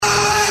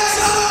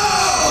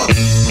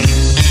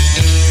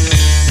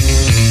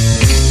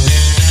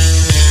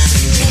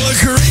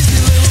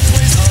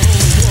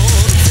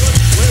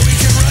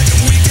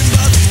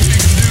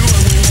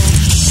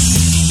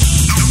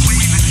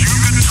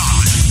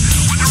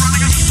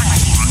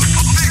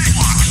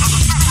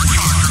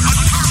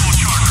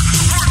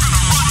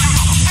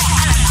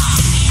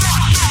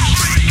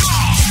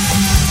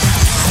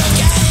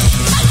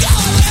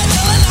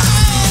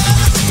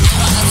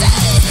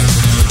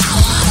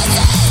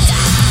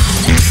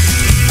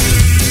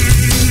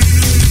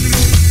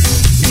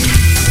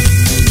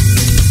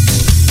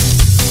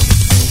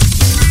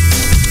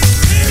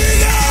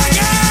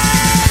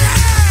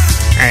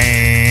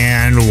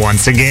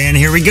once again.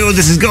 Here we go.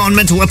 This is Gone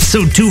Mental,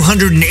 episode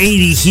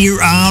 280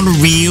 here on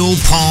Real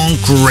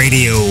Punk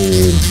Radio.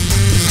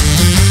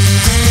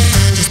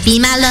 Just be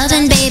my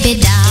loving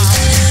baby doll.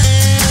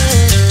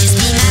 Just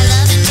be my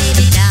loving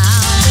baby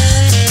doll.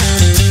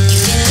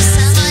 You've been with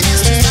someone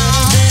else too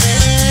long.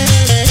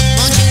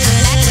 Won't you come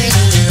back where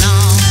you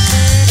belong?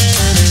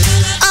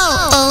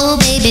 Oh,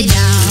 oh, baby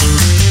doll.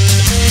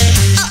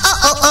 Oh,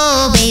 oh,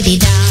 oh, oh, baby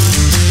doll.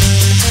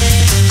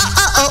 Oh,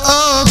 oh, oh,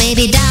 oh,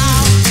 baby doll.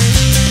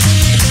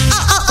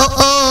 Oh, oh, oh,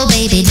 oh,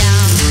 baby doll.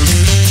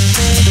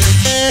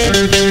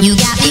 You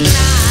got me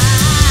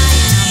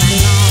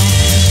crying.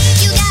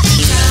 You got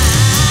me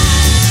crying.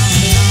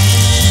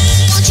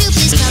 Won't you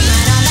please come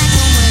right on back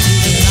home where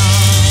you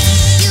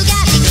belong? You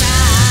got me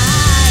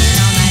crying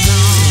all night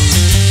long.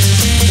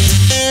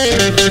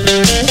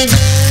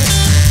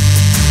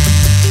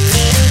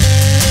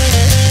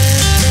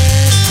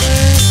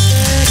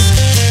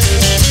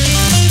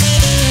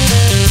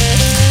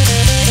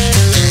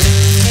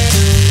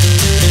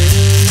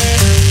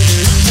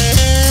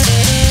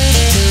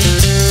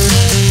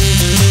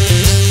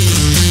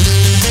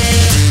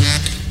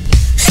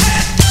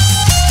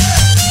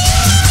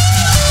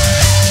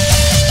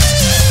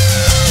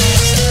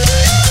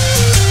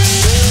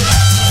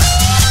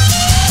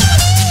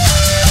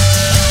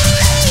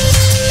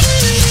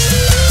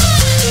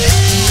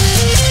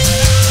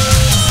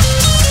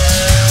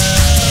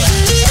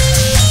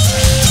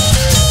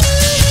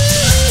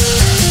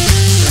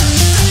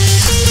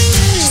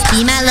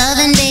 Be my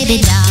loving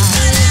baby doll.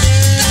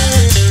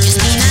 Just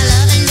be my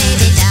loving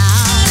baby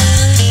doll.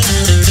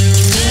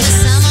 You've been with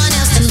someone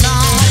else too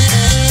long.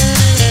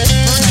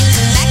 Won't you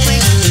come back where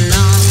you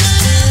belong?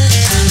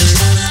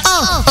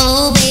 Oh,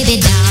 oh,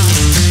 baby doll.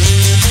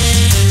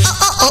 Oh,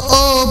 oh, oh,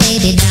 oh,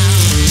 baby doll.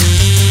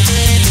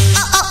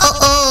 Oh, oh,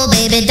 oh, oh,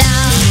 baby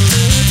doll.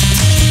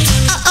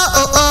 Oh, oh,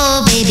 oh,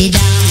 oh, baby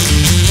doll.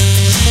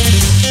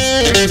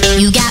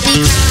 You got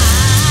me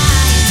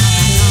crying.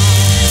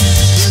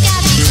 You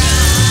got me crying.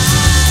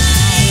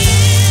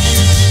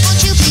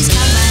 Won't you please come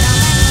right on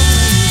back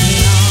home where you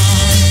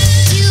belong?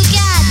 You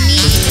got me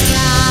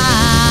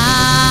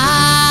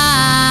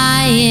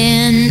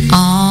crying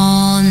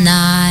all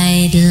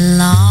night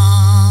long.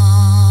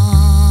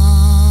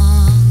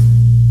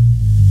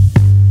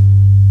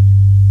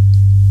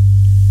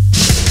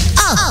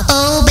 Oh,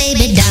 oh,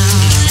 baby doll.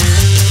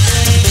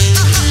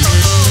 Oh, oh,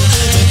 oh, oh,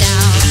 baby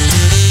doll.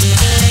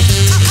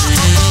 Oh, oh,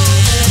 oh, oh,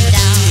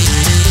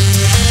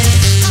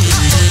 baby doll. Oh,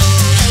 oh, oh,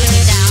 oh,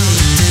 baby doll.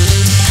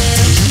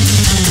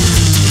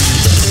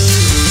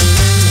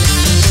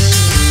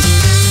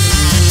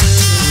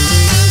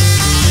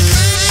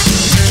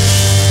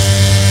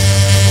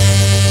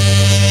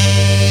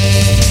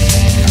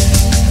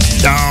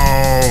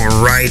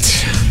 All right.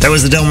 That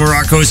was the Del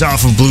Morocco's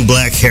off of Blue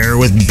Black Hair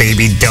with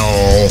Baby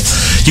Doll.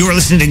 You are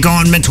listening to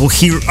Gone Mental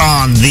here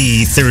on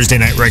the Thursday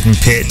Night Wrecking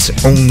Pit,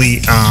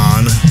 only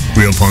on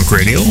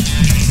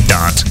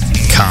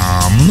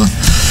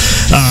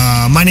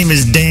realpunkradio.com. My name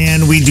is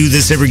Dan. We do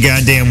this every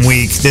goddamn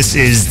week. This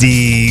is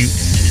the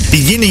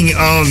beginning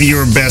of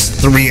your best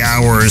 3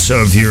 hours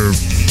of your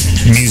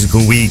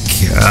musical week,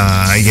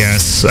 I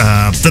guess.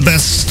 The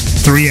best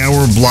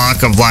 3-hour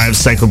block of live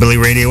Psychobilly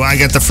Radio. I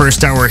got the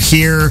first hour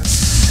here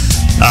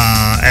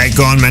at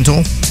Gone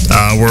Mental.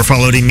 We're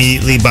followed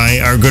immediately by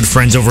our good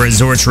friends over at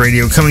Zorch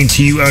Radio, coming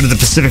to you out of the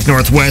Pacific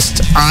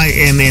Northwest. I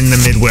am in the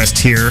Midwest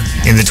here,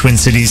 in the Twin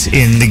Cities,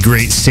 in the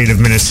great state of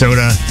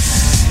Minnesota.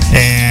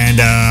 And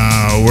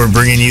we're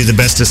bringing you the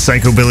best of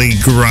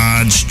Psychobilly,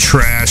 garage,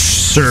 trash,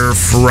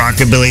 surf,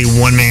 rockabilly,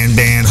 one-man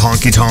band,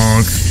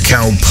 honky-tonk,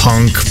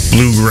 cowpunk,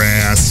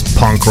 bluegrass,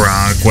 punk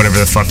rock, whatever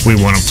the fuck we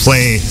want to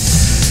play.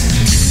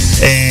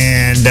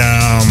 And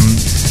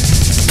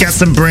got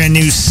some brand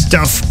new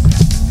stuff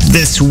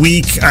this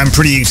week I'm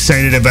pretty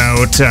excited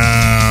about.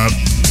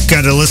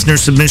 Got a listener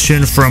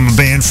submission from a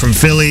band from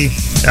Philly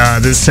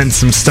that sent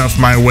some stuff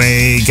my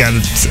way. Got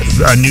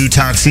a new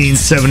Toxine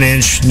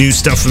 7-inch, new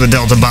stuff from the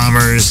Delta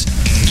Bombers,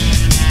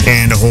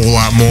 and a whole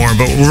lot more.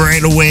 But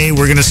right away,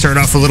 we're going to start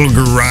off a little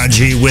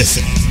garagey with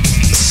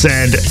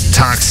said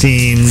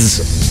Toxines,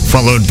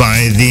 followed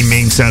by the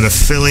Minx out of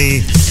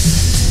Philly.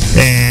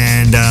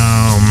 And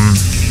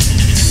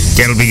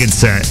yeah, it'll be a good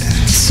set.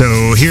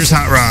 So here's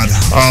Hot Rod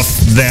off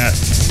that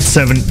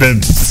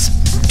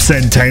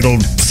said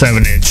titled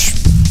 7-inch.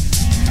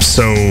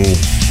 So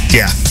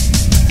yeah.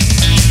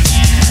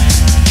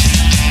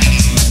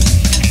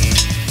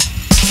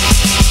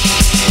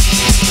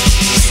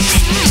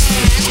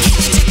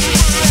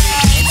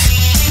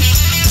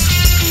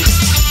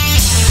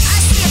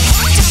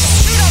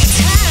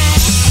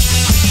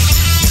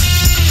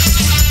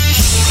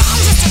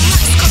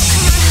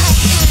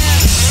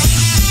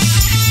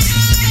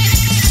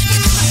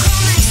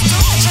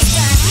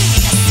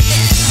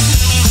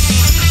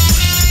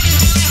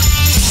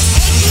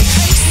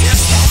 Places that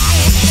I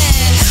have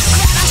been,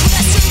 grab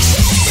onto the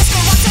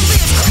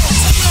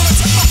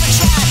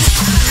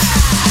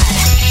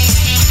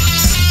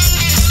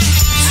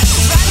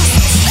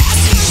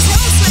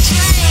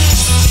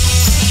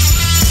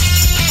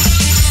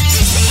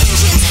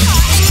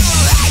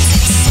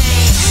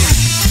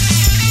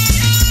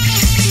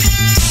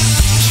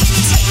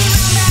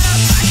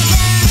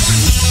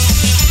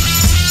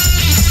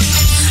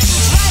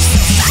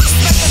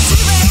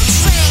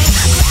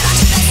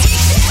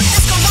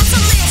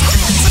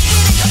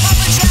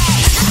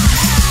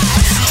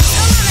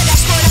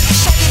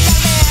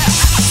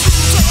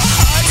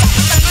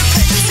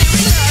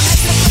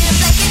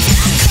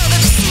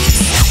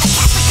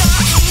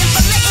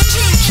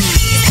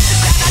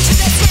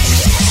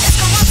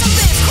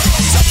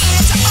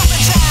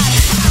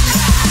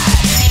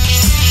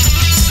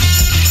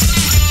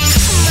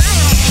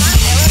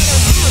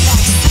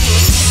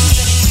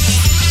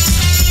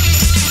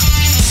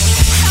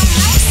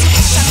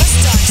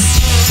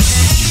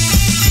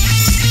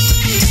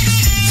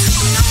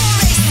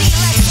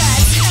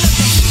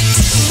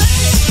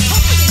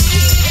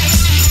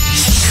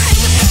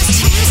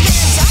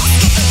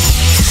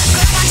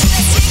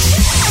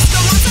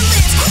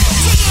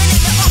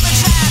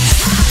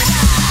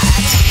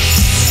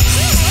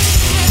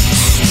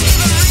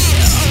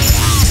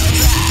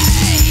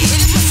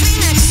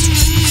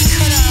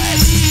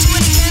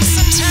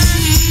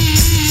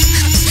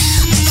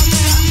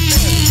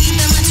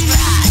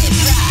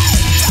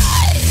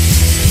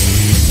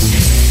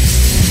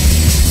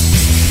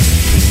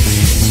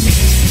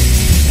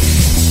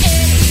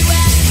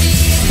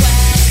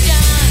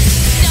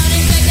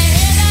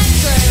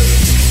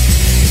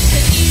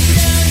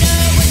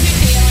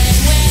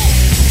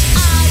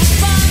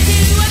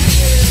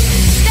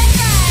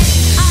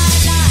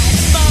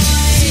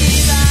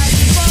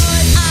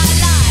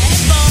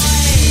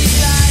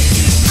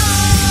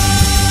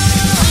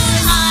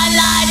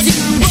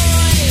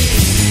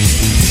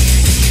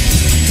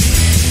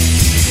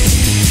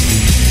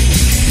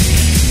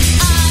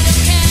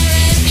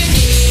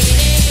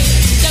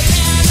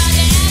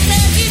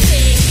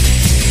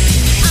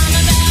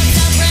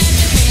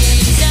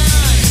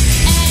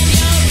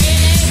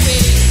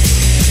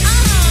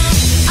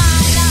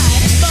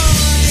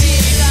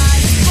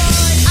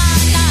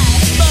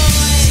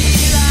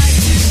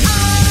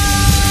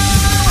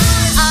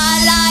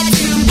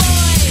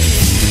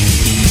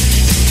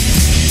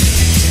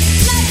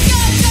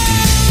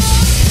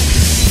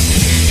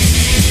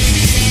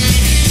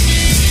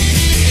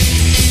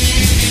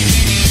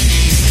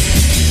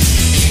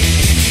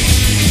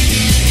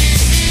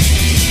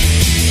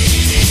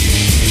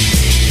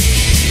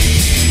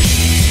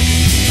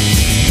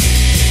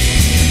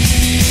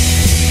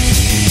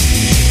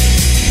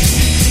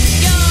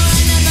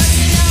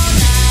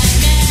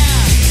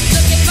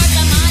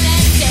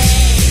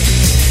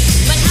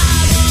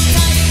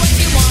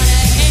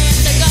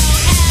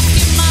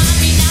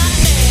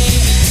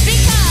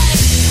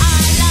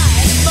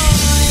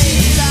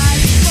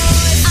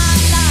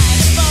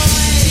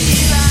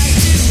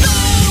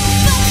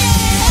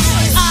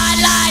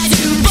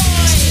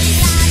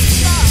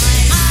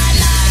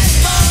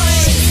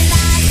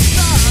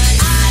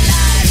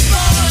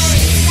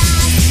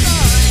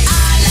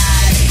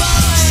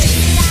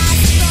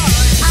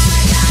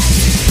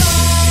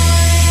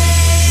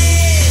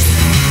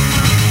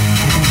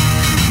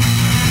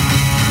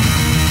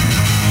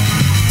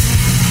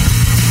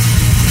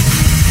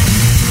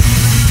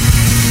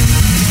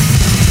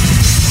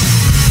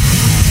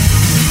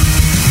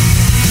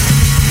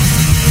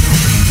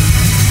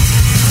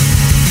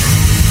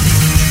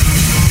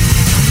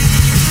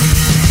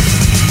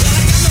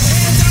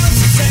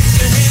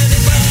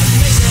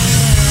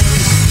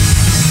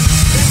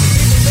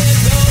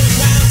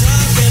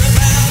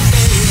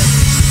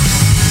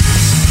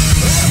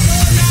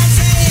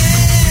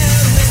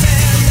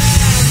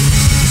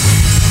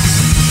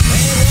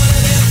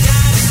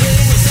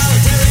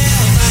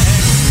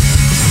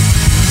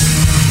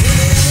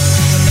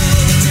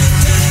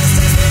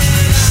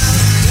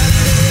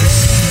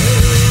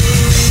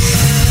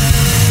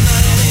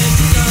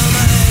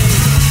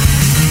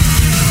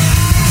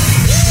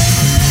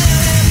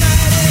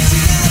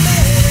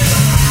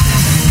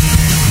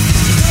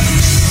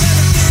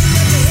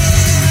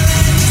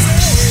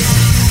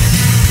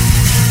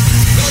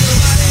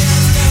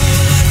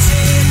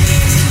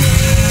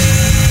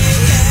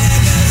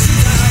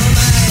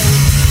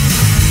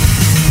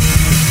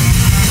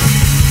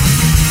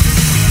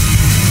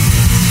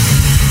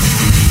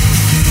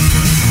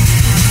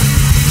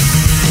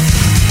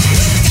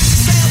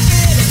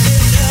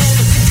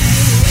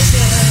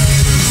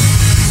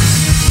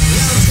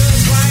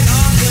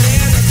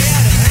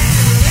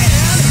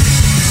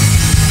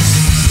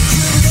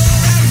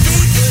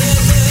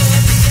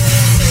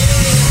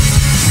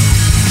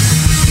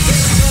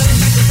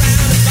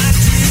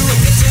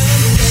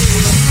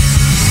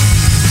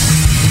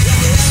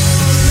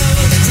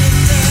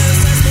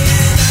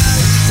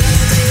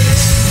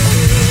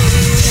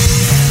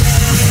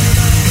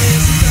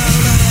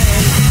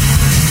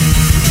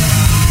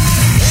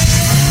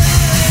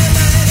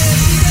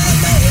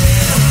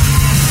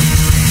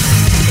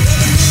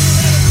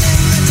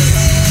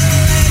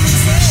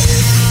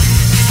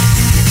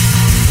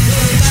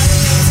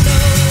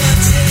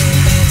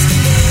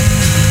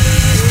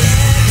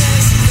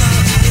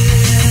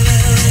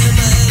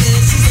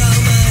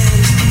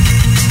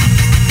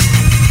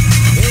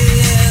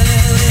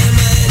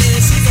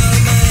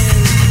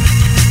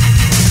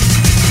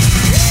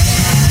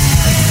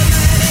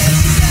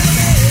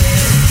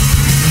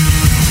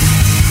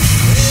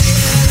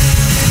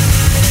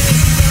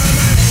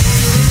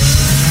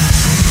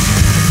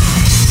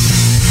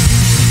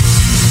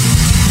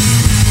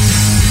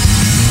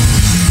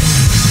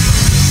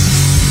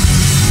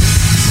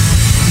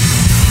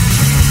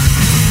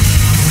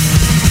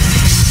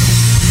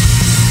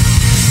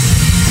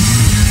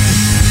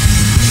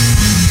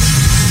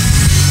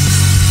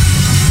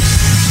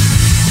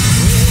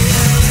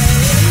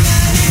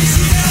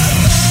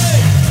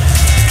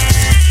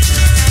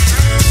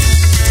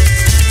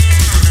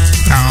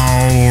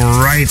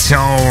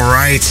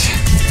right.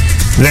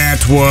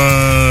 That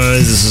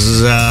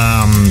was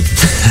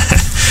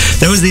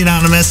that was the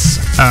Anonymous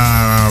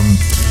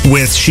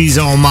with She's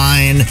All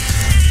Mine.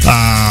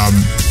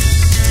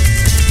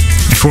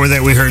 Before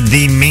that, we heard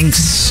the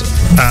Minx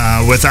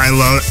with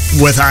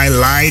I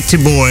Lie to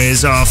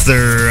Boys off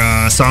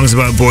their Songs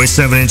About Boys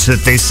 7-inch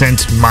that they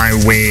sent my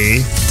way.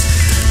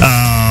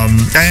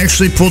 I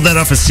actually pulled that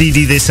off a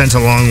CD they sent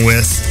along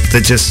with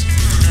that just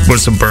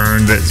was a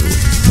burn that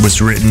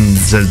was written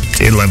to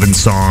 11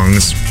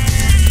 songs.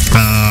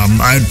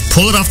 I'd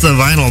pull it off the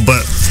vinyl,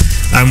 but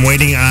I'm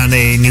waiting on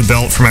a new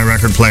belt for my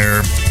record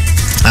player,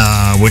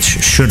 which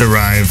should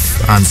arrive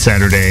on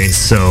Saturday,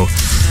 so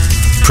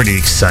pretty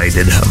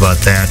excited about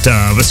that.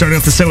 But starting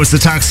off the set was the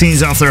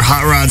Toxins off their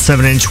Hot Rod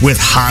 7-inch with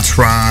Hot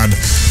Rod.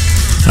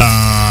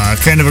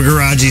 Kind of a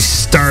garagey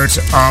start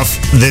off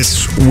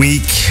this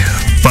week,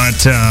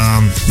 but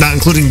not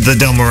including the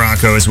Del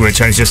Morocco's,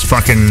 which I just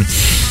fucking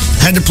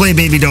had to play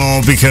Baby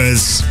Doll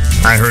because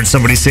I heard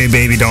somebody say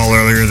Baby Doll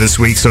earlier this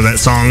week, so that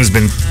song's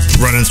been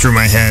running through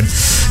my head.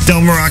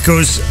 Del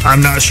Morocco's,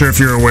 I'm not sure if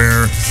you're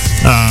aware,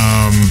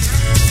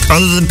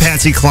 other than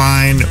Patsy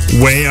Cline,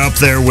 way up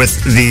there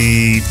with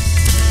the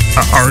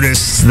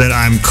artists that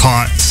I'm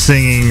caught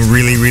singing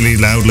really, really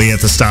loudly at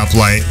the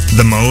stoplight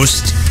the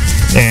most.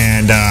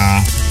 And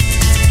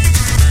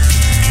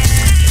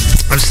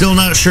I'm still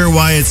not sure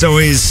why it's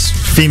always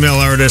female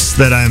artists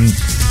that I'm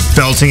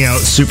belting out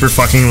super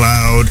fucking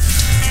loud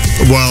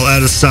while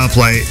at a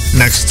stoplight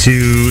next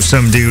to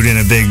some dude in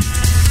a big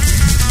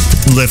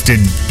lifted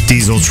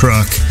diesel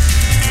truck.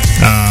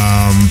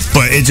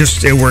 But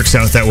it works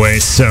out that way.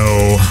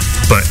 So,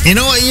 but you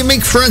know what? You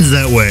make friends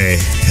that way.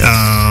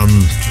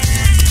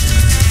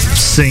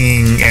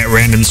 Singing at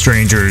random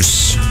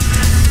strangers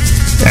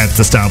at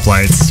the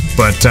stoplights.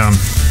 But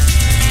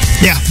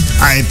yeah,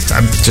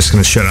 I'm just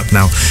gonna shut up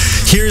now.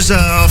 Here's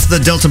off the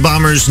Delta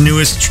Bombers'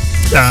 newest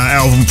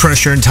album,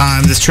 Pressure and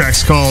Time. This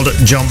track's called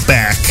Jump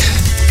Back.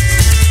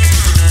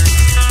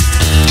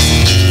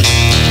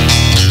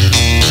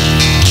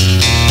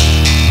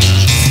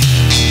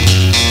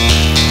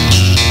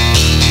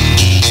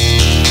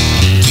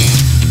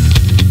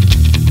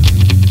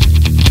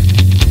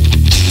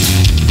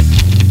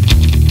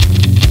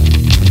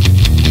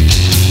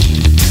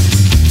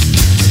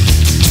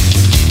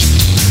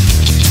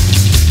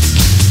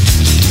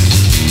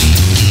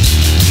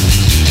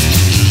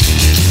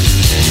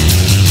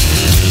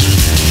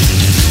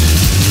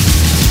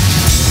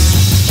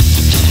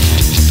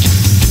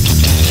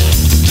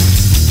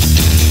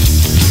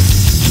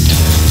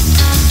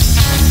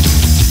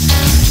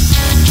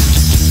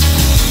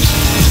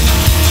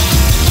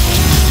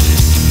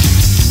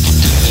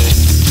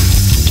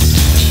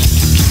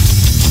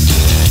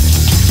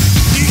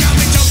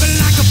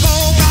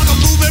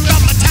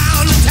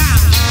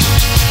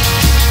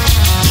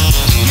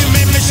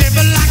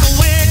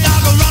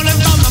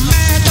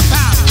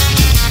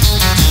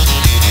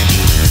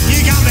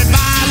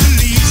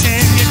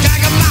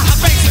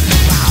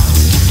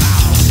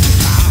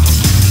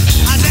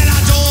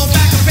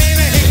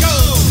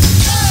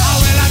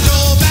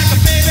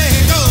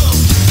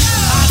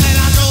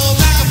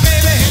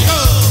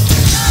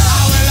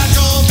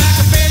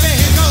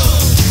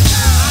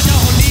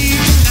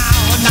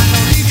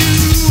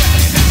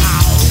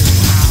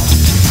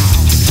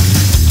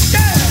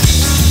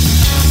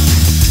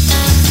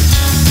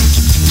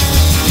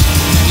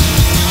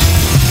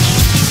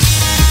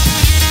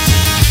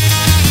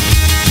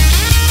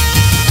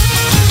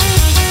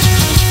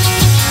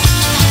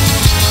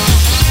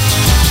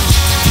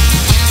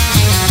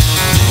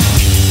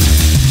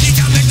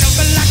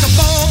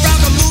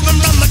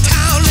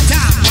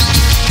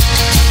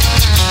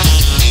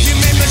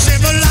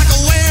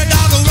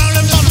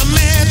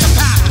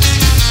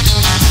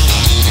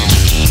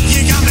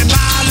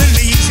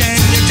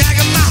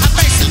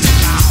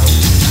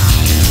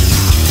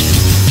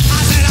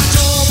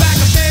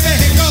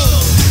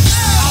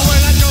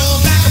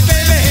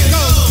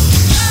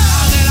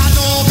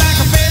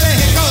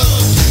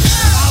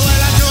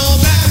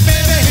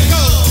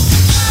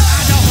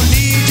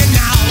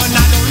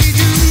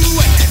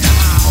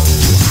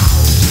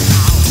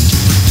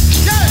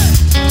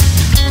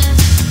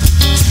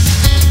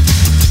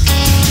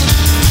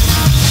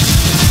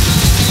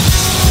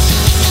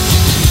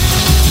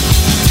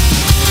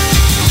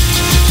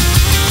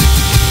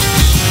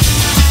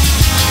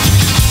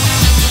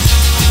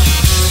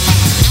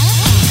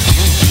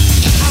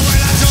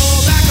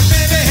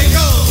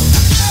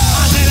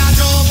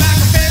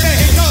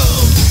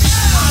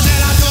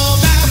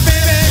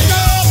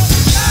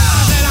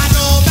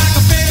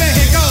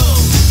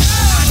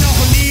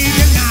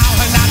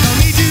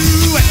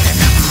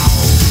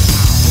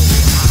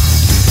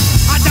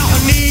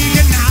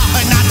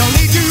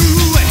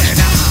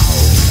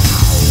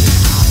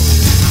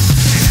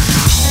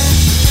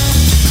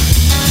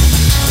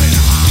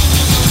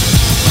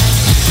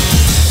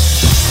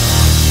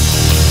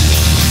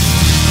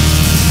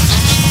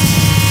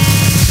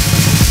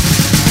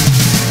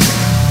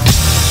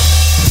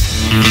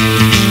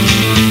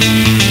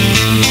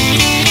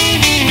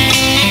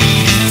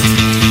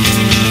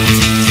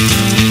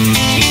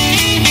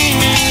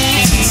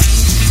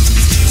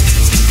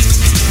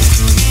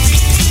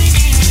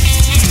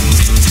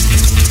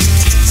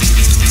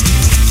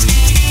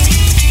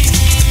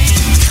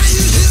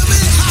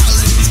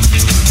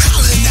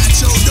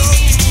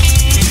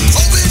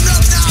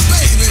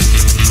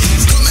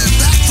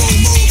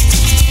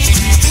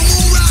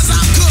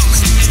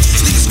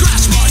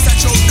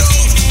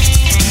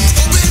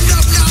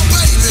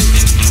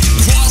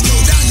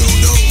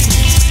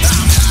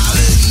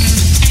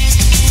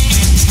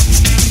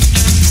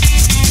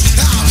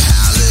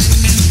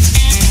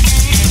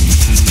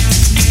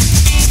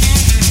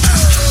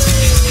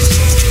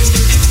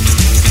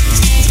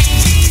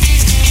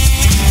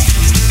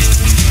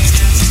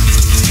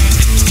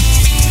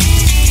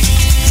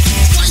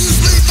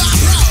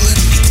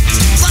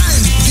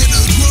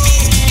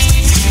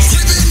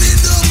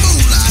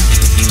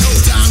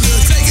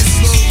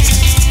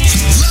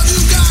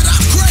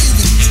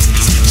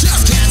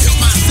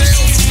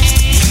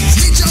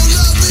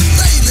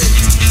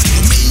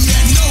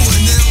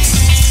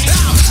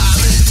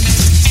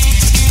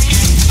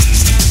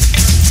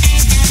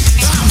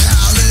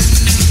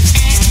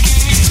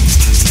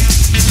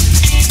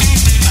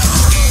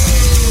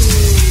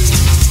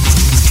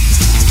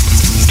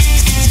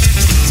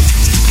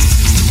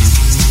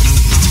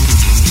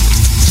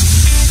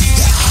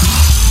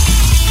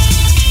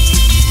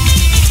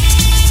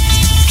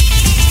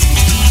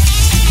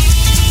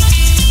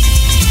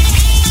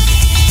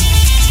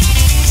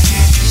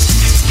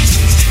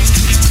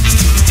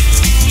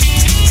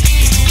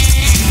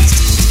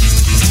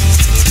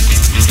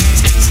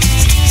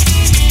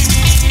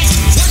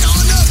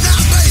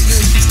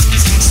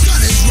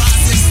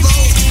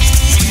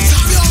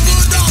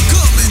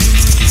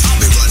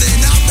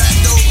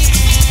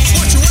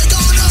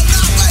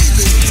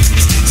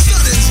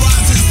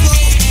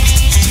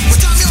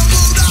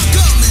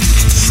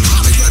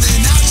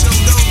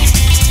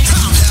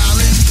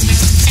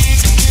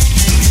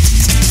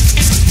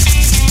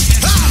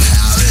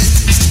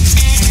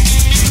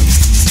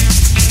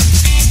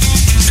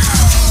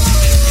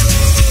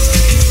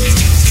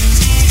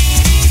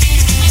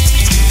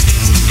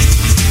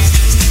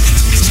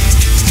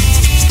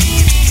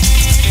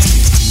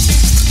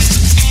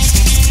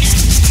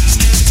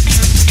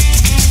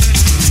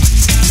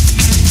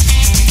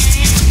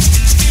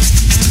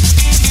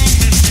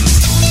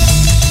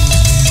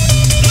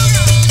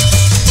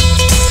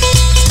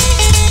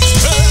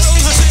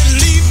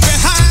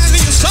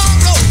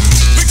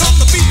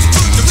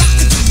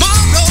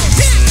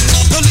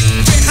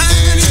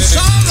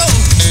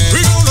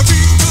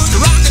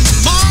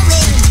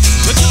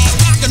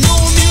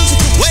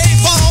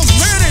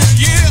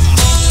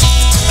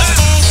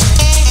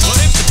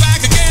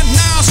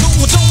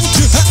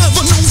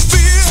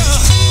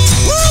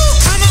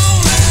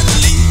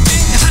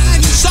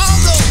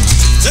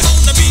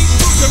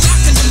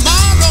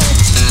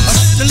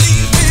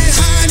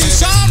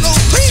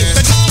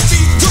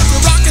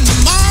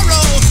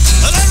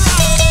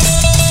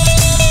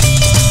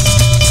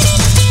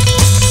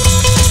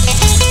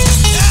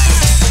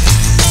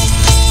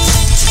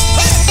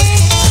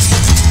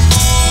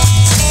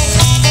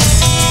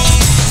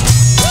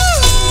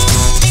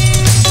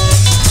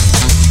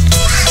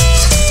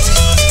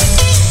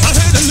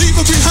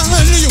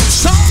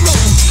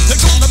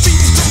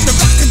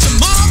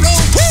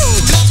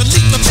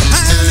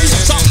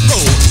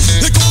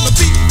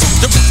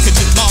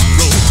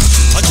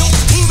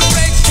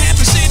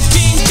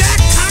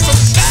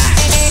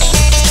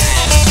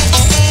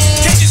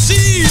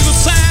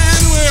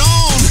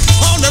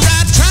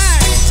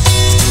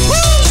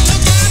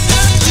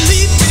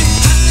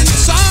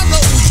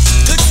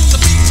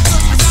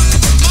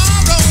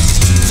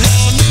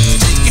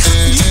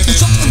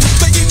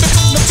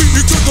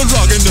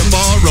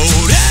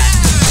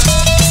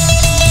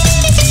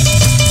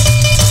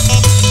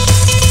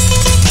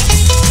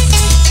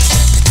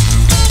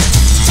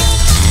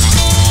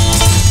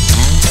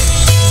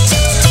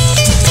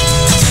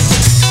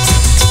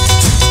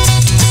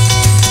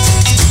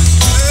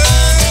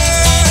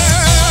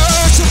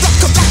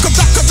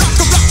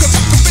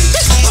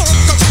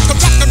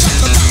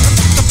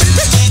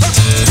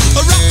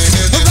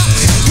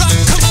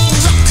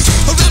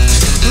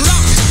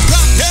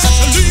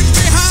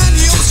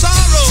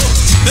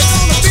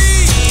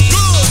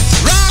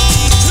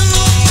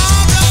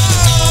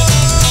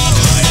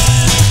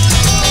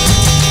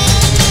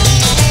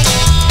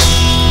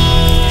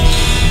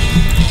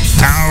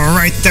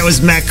 That was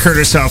Matt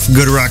Curtis off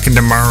Good Rockin'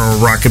 Tomorrow,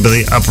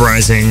 Rockabilly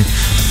Uprising,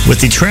 with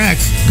the track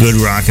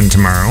Good Rockin'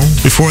 Tomorrow.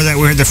 Before that,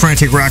 we heard the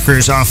Frantic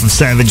Rockers off of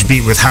Savage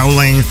Beat with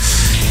Howling.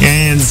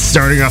 And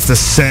starting off the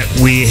set,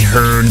 we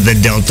heard the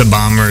Delta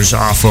Bombers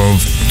off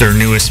of their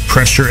newest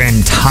Pressure and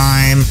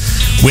Time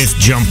with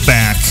Jump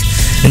Back.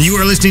 And you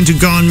are listening to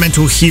Gone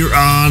Mental here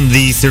on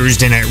the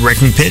Thursday Night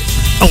Wrecking Pit,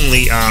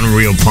 only on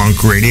Real Punk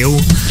Radio.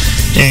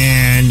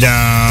 And,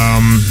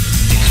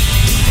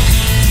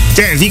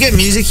 yeah, if you get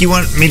music you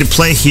want me to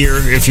play here,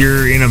 if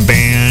you're in a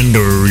band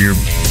or your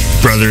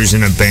brother's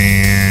in a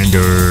band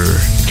or,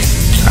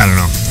 I don't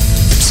know,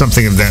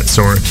 something of that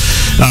sort,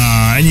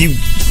 and you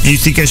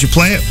think I should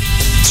play it,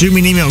 shoot me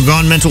an email,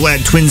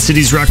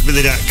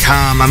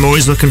 gonemental@twincitiesrockabilly.com. I'm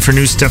always looking for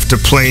new stuff to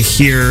play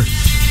here.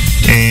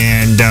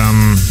 And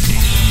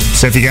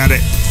so if you got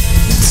it,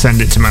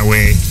 send it to my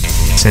way.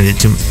 Send it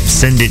to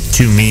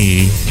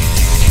me.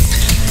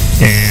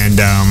 And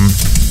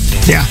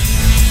yeah.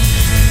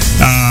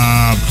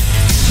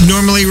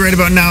 Normally, right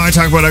about now, I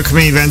talk about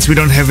upcoming events. We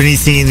don't have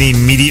anything in the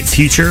immediate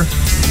future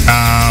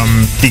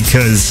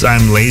because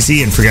I'm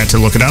lazy and forgot to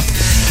look it up.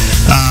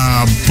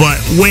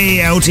 But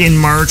way out in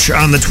March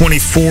on the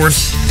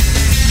 24th,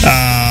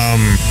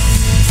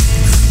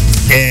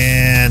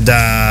 and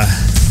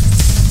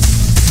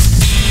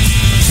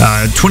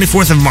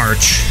 24th of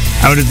March,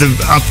 out at the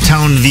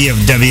Uptown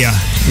VFW,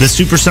 the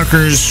Super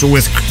Suckers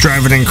with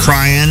Drivin' and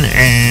Cryin'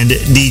 and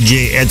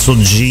DJ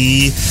Edsel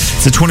G.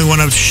 It's a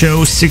 21-up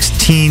show,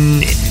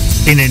 16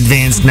 in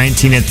advance,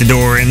 19 at the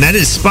door, and that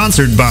is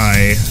sponsored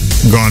by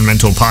Gone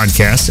Mental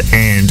Podcast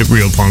and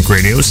Real Punk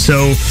Radio.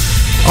 So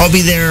I'll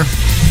be there.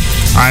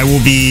 I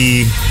will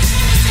be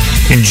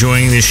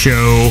enjoying the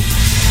show,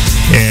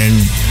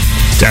 and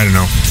I don't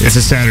know. It's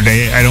a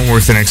Saturday. I don't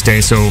work the next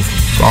day, so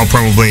I'll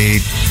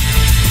probably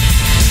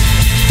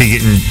be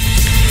getting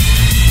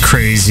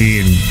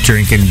crazy and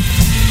drinking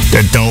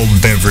adult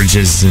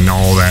beverages and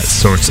all that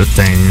sorts of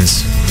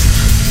things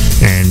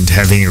and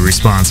having a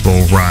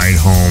responsible ride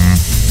home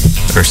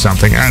or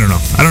something. I don't know.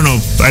 I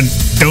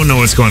don't know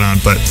what's going on,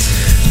 but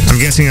I'm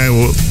guessing I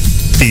will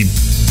be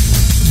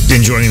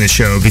enjoying the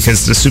show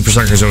because the Super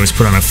Suckers always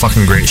put on a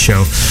fucking great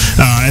show.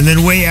 And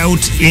then way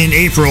out in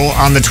April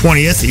on the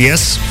 20th,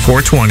 yes,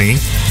 420,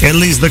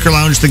 Italy's Liquor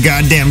Lounge, The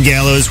Goddamn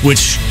Gallows,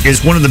 which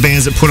is one of the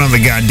bands that put on the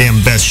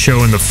goddamn best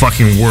show in the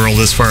fucking world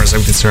as far as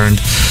I'm concerned,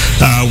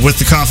 with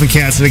the Coffin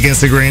Cats and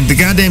Against the Grain. The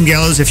Goddamn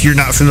Gallows, if you're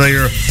not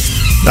familiar,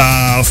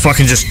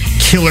 fucking just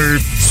killer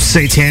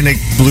satanic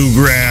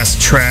bluegrass,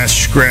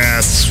 trash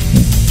grass,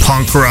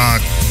 punk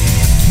rock,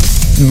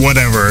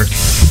 whatever.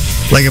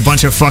 Like a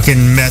bunch of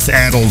fucking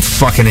meth-addled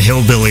fucking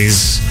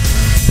hillbillies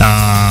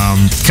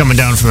coming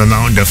down from the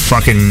mountain to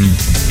fucking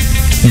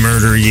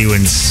murder you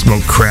and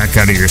smoke crack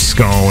out of your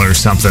skull or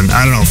something.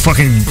 I don't know.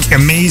 Fucking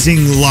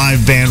amazing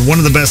live band. One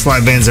of the best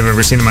live bands I've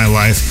ever seen in my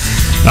life.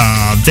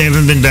 They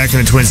haven't been back in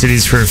the Twin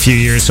Cities for a few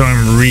years, so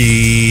I'm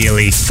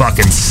really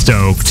fucking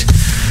stoked.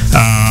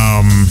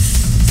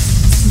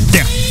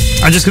 Yeah.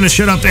 I'm just going to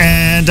shut up,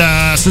 and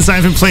since I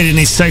haven't played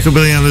any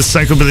Psychobilly on this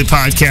Psychobilly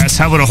podcast,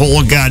 how about a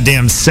whole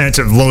goddamn set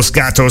of Los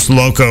Gatos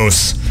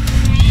Locos?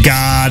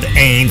 God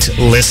ain't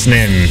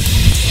listening.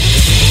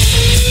 Bye.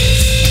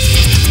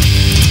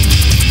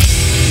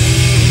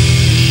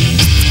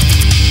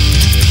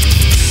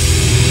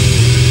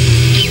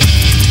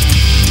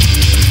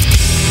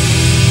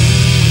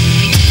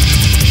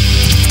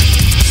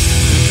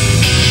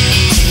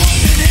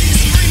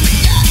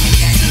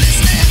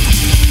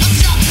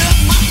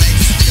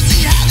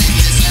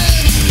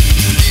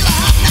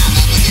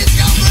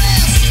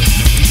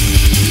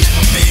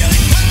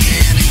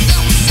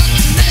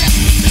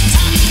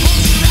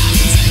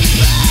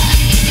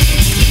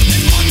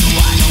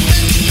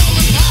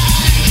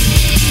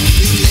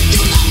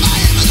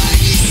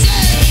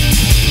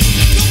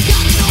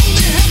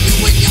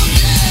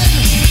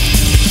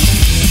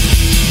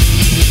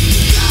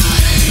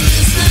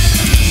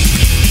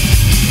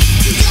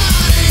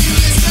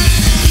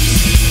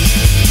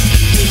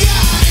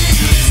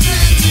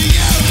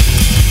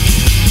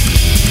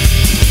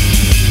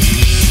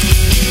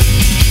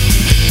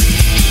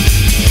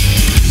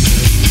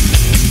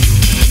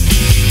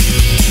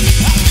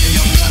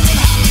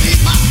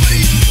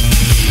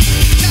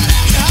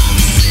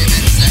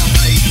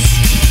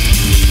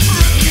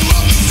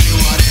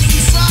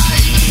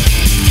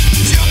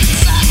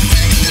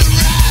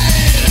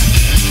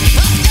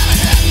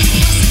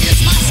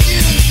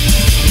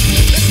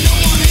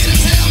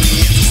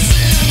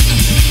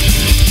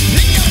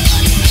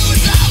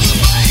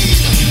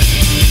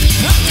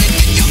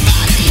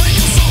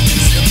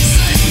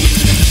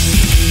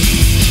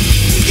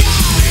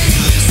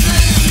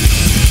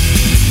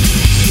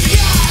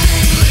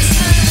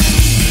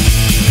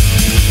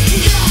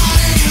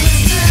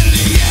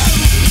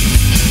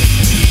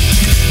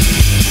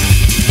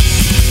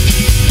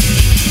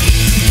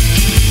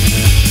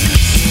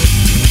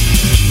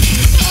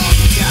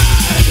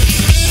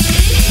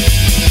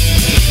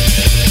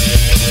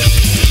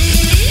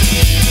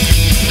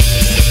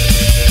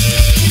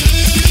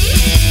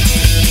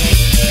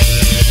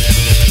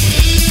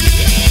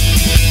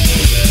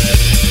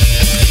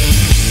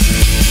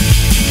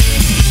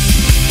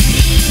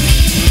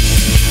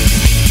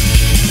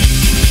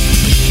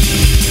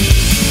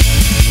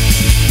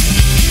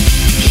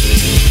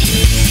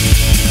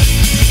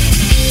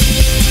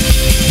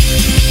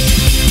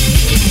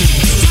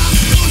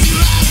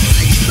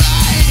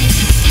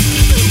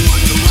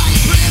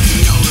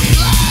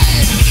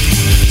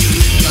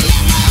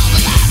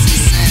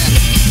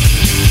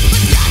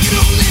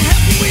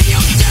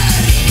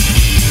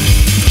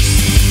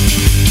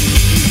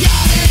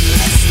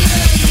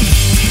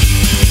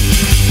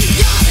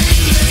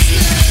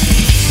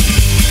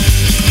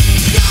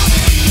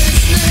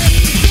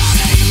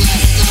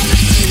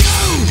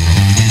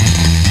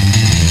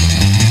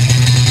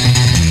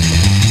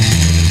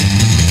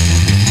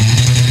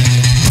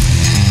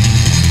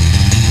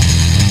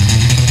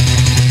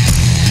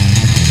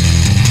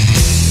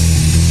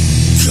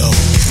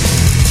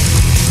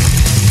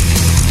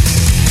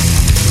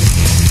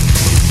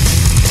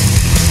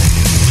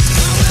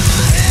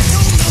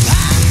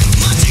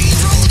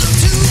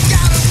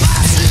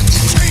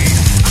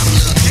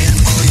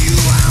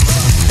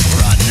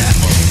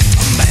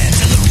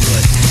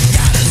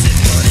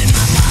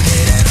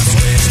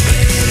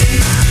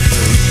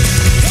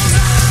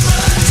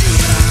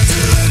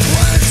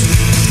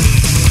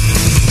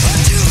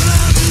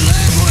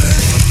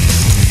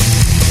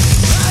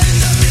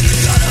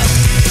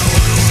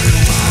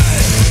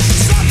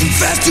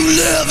 to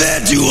live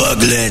and too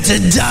ugly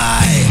to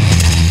die.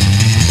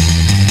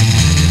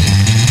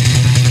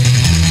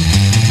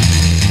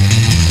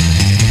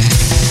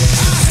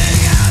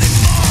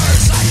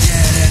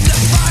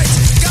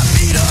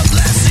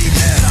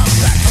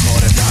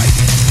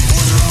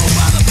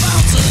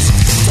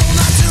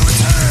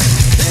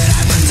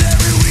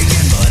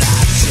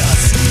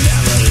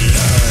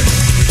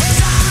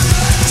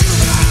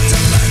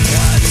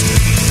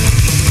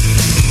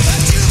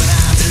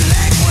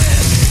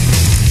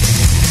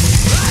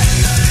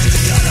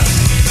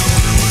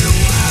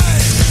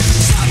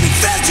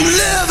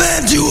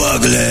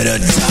 Ugly to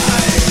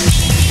die.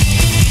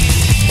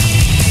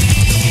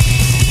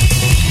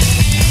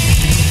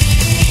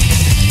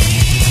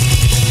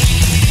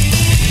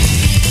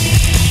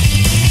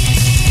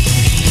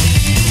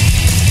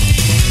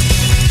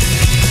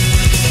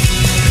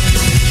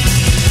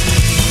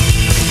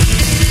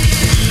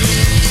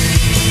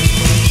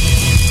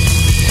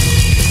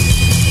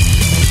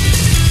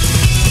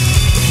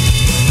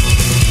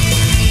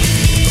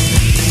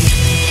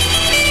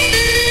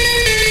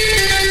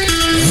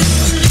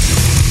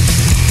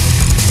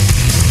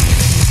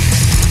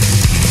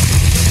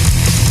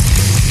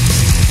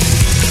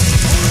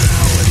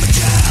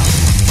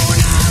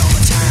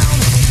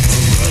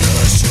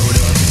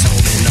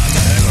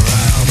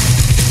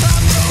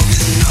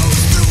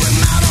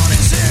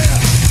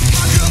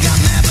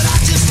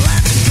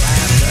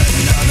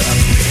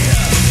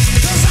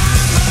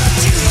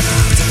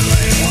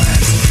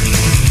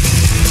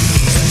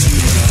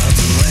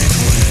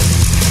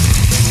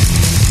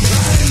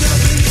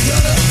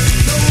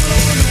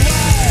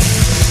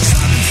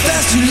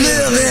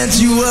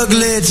 Too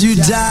ugly to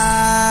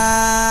die.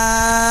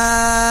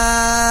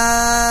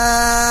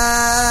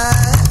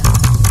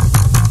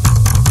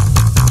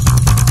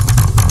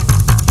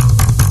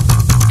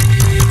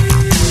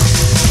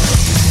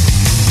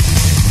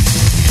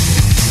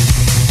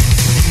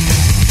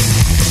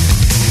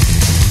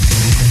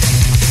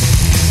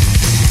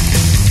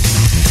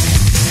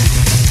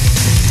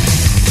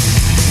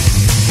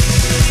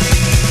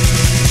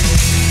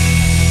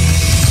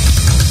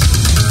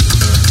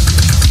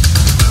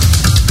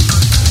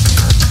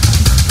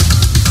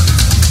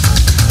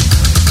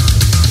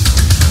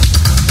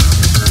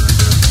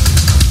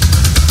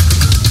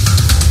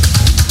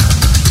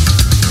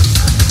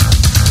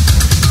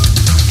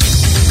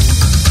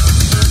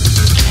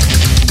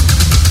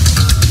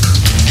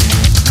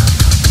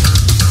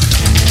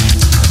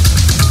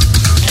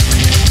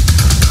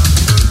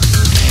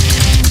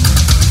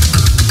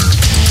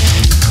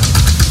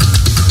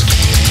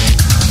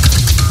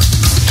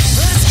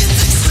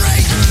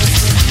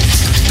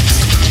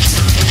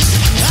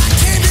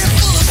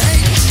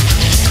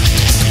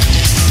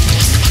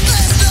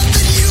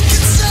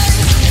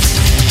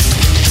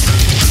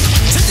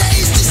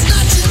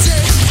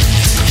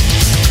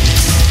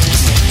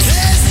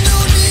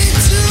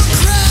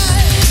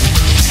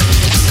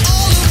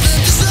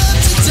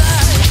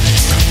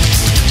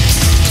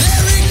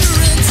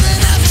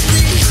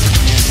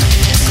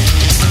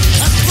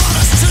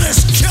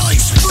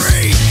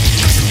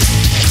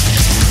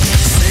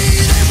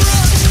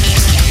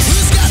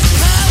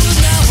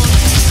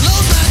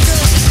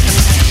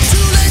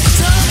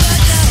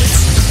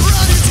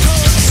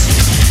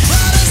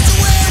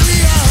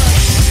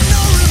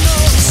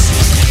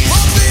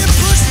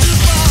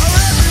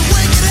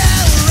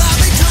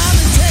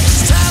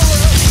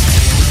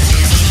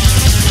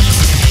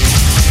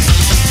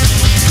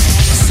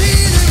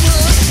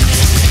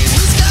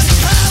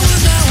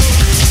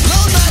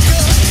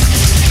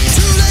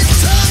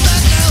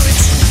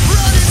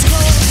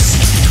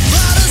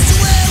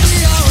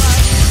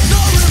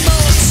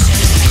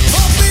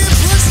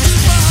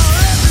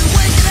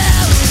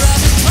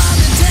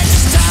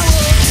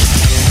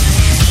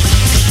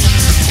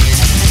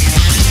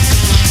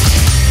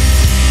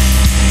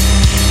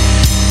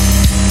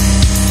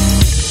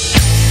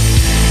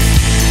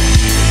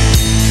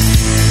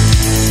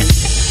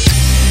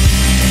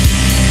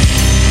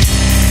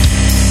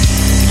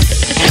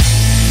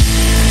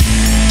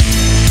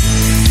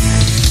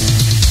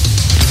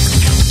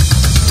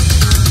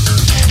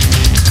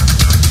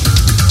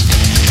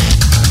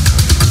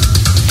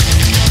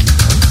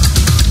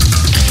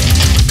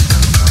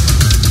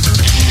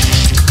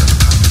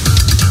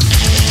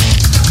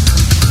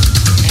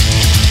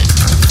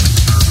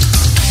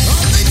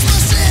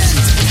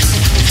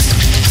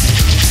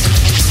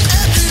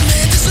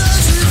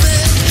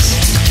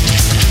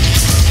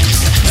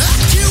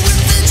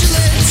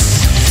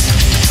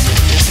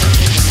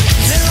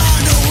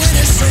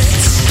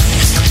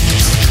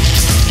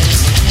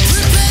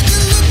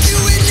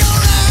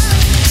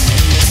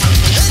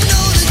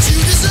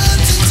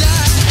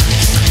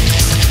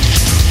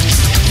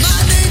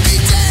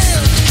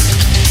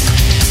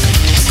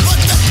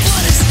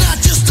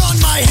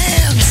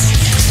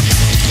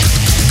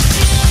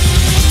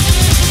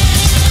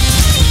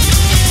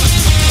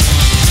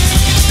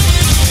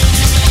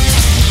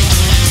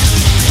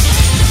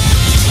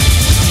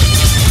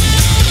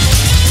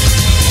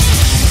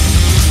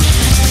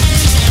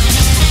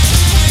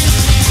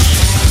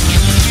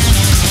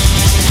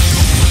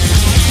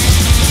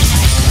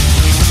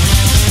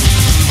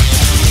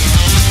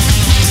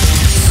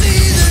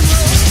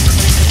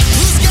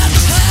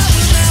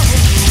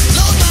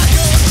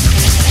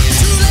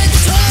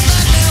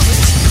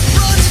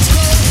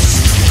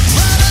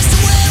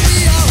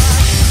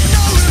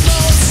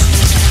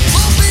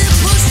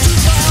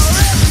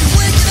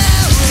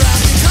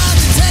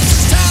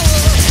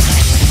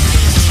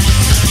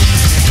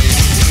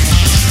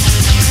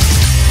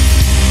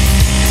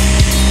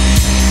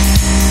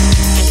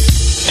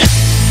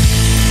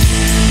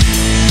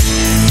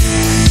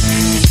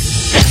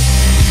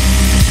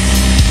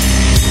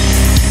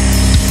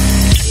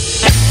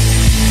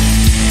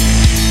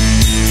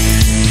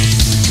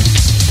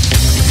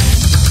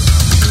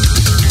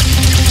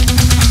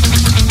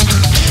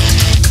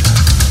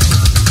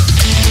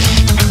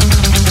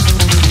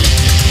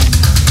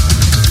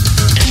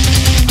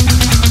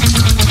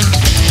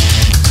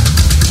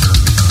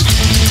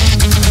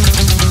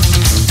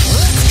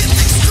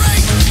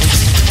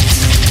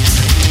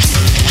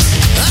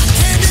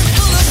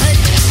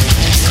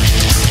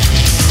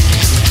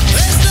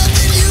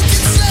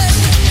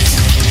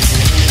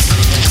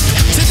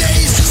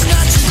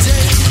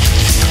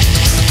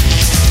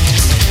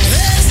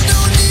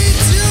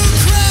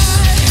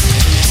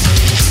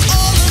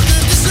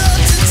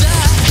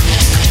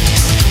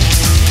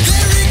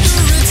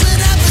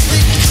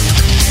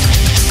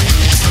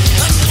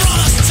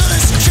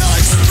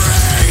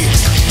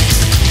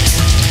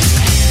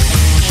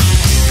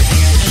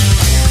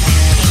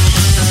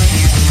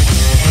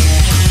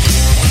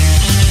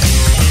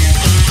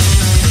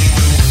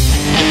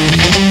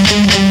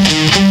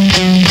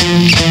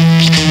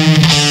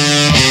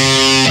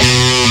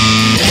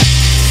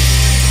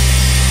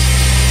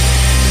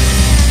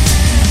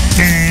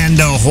 and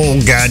a whole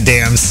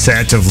goddamn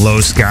set of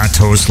Los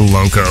Gatos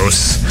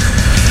Locos.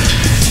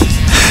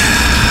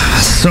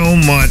 So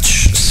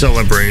much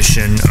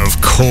celebration of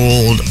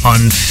cold,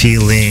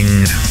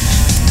 unfeeling,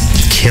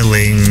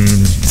 killing,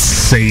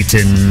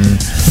 Satan,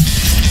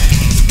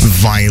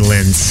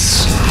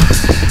 violence.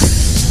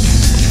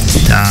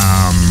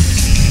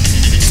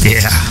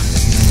 Yeah.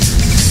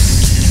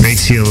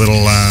 Makes you a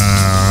little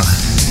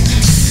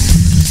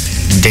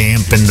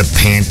damp in the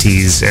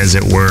panties, as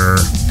it were.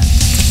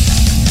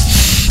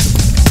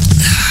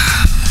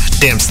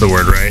 Damp's the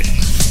word, right?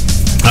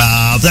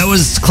 That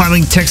was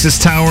Climbing Texas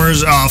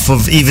Towers off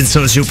of Even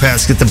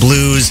Sociopaths Get the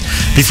Blues.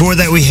 Before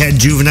that, we had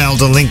Juvenile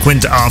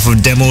Delinquent off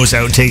of Demos,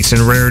 Outtakes,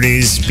 and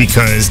Rarities,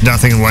 because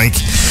nothing like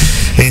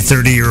a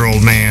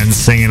 30-year-old man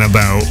singing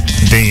about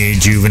being a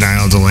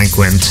juvenile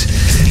delinquent.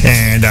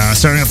 And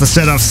starting off the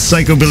set off,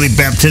 Psychobilly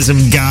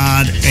Baptism,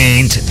 God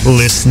Ain't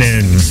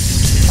Listening.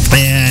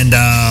 And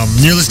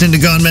you're listening to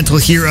Gone Mental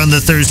here on the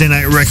Thursday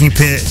Night Wrecking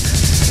Pit,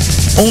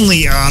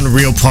 only on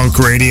Real Punk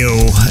Radio.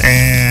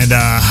 And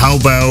how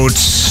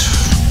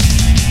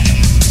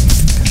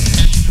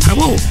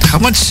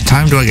much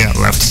time do I got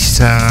left?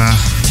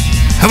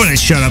 How about I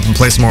shut up and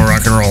play some more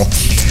rock and roll?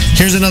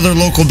 Here's another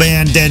local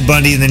band, Dead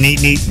Bundy and the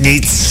Neat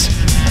Neats,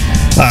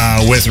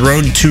 with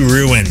Road to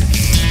Ruin.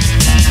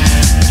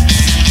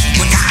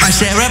 My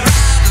share of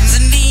problems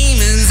and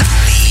demons, I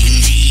believe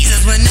in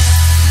Jesus when I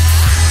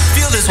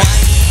feel this way.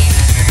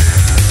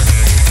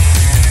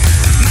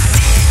 My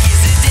dick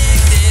is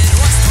addicted,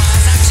 once,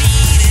 twice I've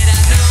cheated,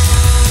 I know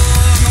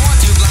I'm the one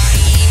to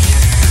blame.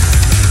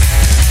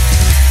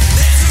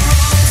 There's a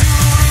road to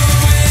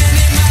ruin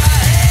in my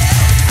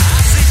head,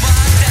 I sleep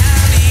one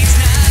down each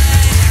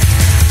night.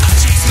 I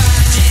chase my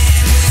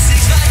gin with a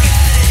 6-pack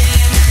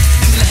in,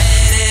 and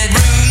let it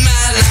ruin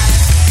my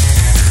life.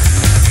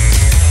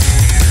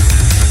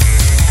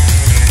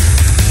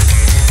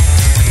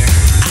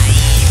 I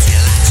eat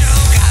till I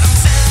choke, I don't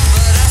sell,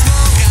 but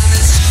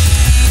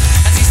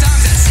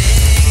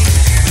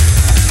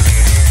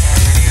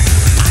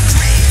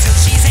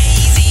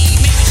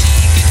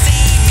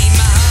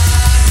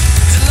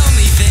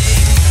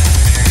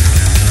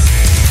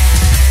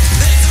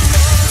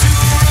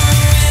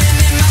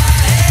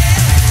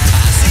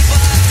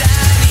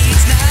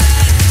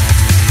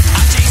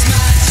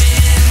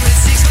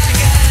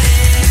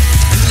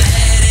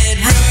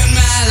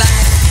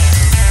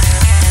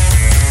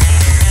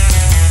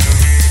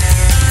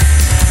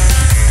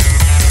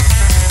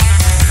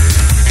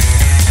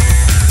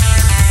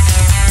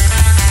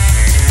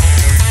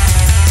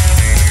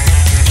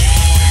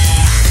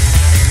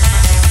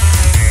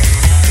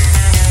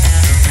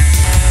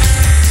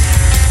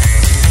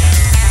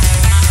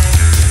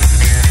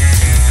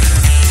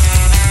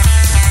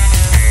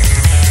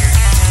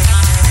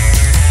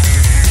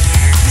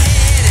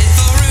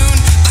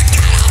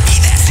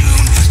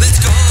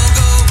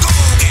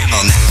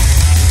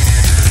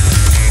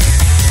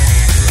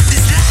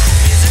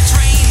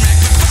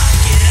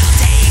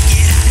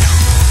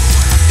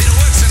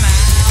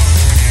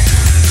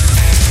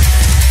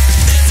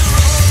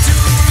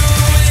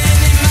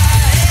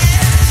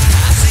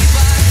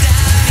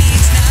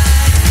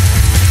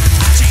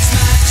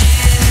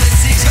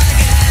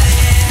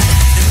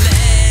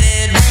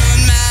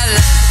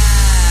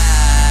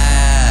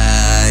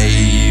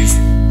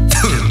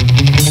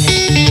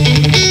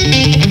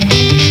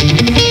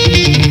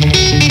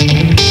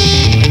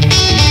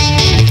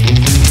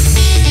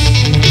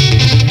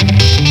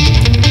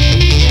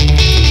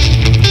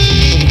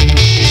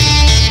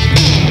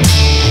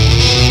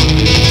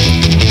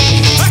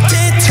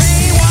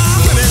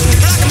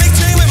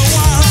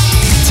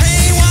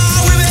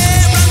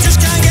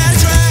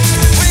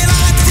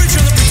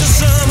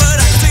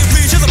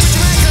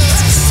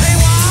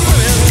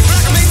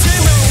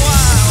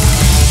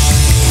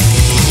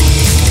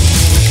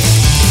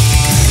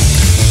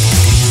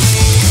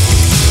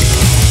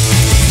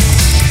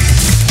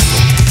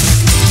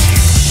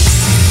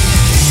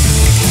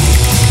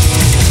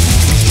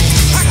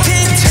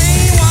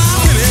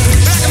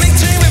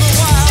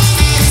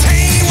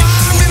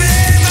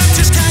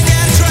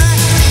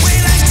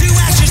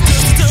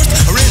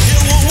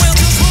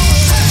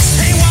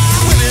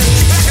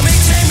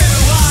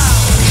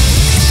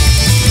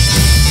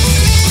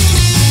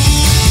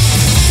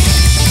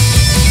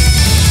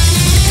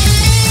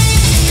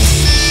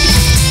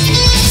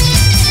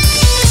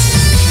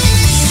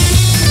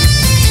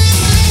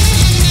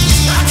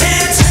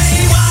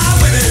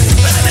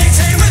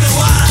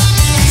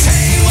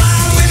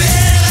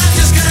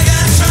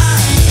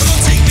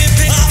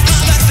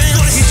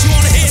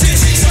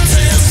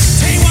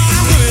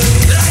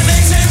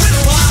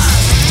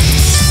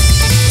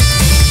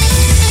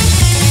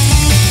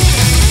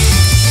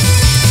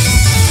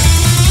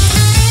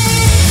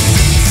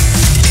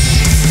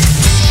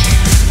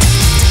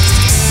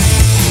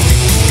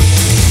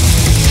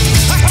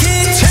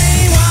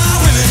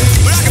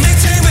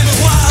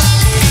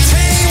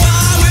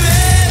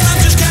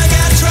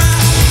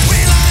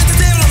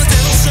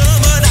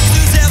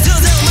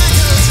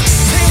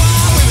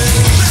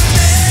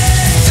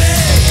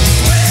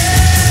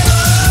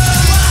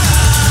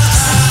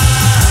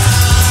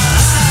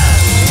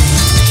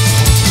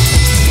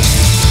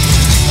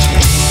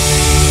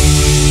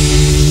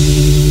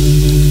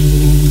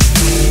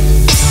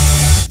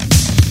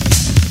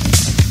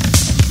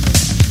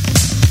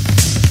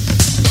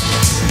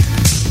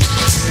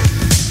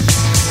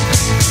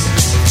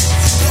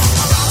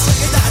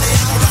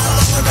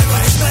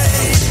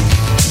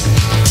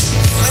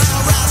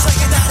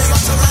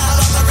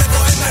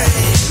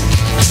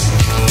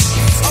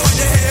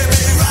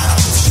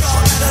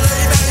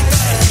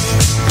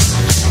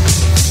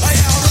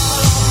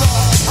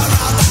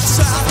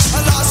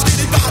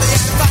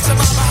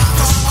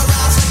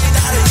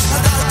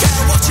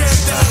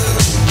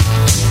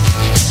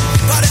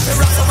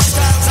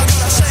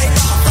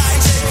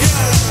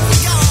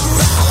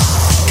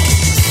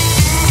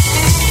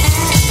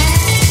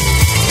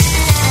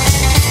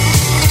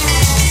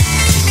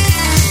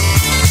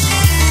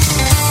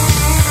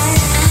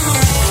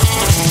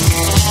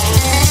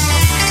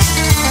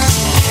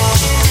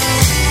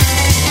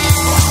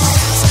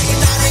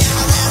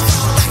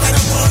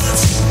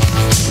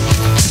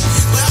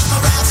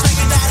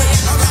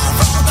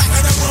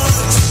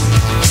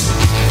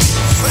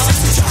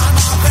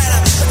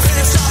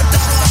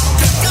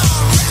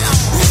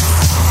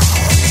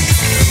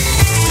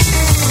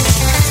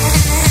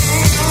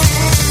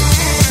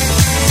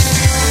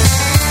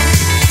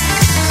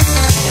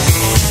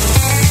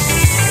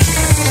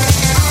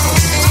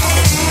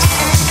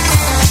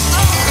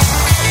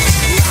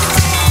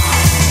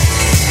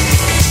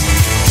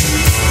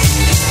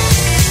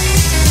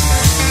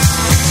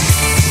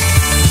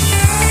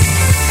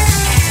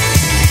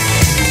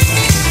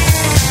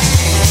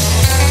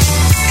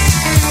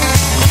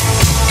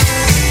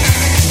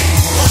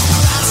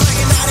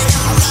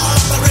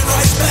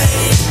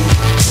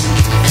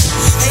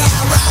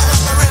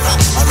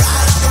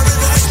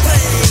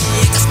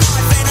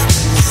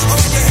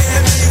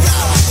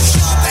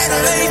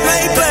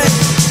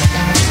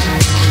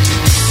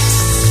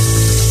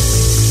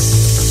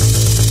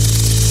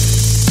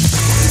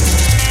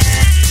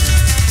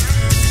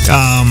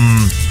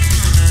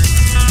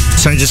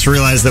So I just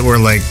realized that we're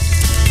like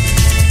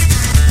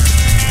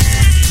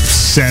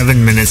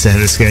 7 minutes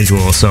ahead of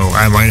schedule, so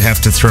I might have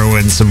to throw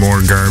in some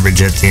more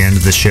garbage at the end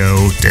of the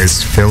show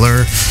as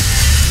filler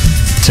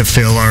to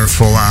fill our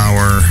full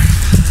hour.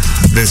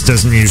 This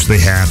doesn't usually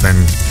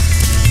happen.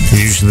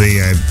 Usually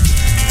I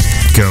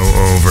go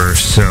over,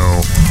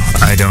 so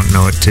I don't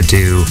know what to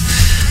do.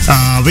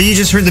 But you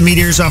just heard the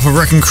Meteors off of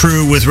Wrecking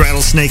Crew with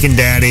Rattlesnake and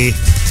Daddy.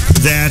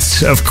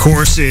 That, of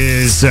course,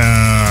 is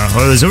it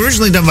was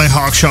originally done by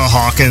Hawkshaw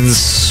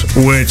Hawkins,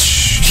 which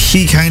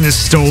he kind of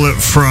stole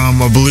it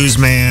from a blues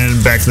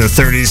man back in the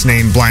 30s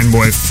named Blind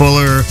Boy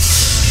Fuller.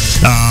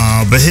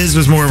 But his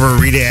was more of a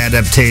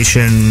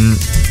readaptation,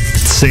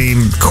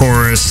 same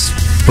chorus,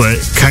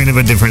 but kind of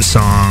a different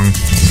song.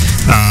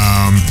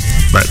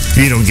 But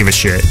you don't give a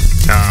shit.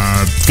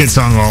 Good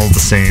song all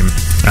the same.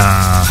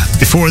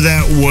 Before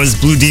that was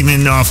Blue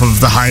Demon off of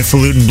the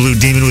Highfalutin Blue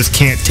Demon with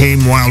Can't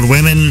Tame Wild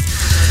Women.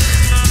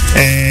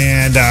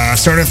 And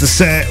starting off the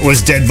set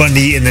was Dead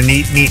Bundy and the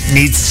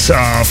Neats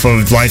off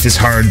of Life is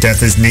Hard,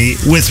 Death is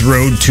Neat with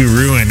Road to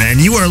Ruin.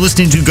 And you are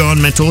listening to Gone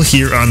Mental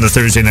here on the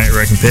Thursday Night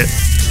Wrecking Pit,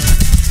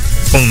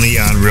 only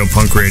on Real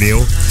Punk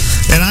Radio.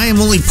 And I am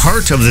only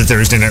part of the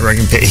Thursday Night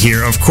Wrecking Pit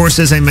here. Of course,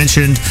 as I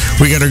mentioned,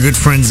 we got our good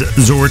friends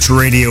Zorch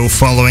Radio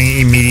following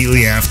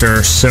immediately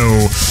after.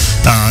 So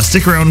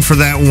stick around for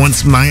that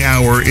once my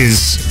hour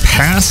is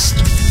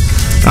past.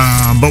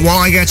 But while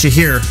I got you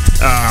here,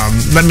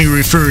 let me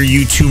refer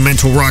you to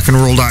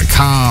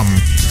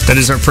mentalrockandroll.com. That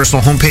is our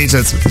personal homepage.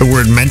 That's the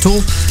word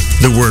mental,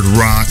 the word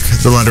rock,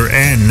 the letter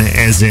N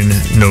as in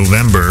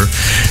November,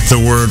 the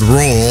word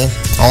roll,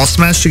 all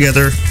smashed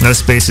together, no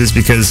spaces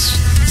because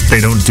they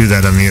don't do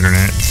that on the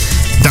internet.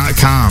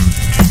 .com.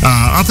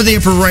 Up in the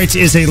upper right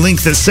is a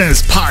link that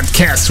says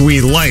podcasts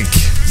we like.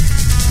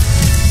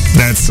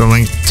 That's the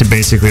link to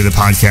basically the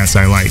podcasts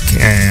I like.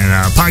 And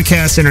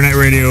podcasts, internet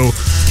radio,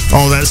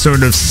 all that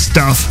sort of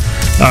stuff.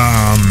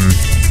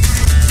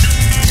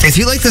 If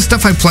you like the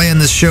stuff I play on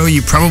this show,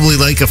 you probably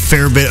like a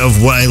fair bit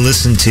of what I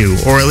listen to,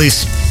 or at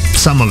least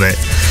some of it.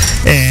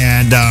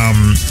 And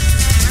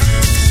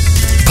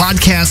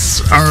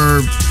podcasts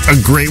are a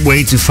great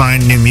way to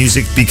find new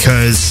music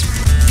because,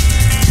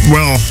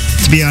 well,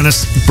 to be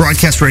honest,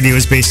 broadcast radio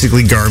is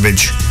basically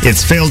garbage.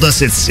 It's failed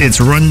us.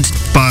 It's run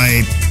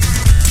by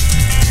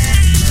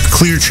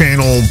Clear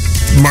Channel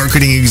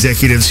marketing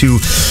executives who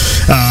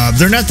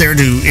they're not there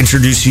to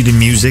introduce you to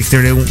music.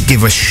 They don't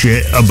give a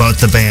shit about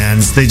the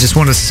bands. They just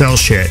want to sell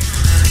shit,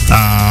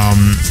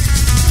 and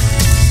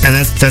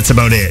that's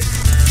about it.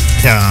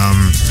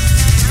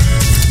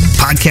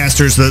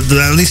 Podcasters,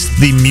 at least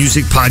the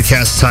music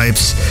podcast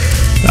types,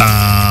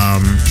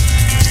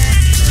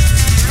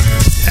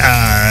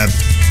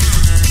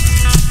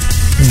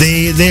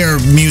 they are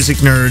music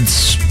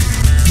nerds.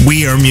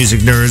 We are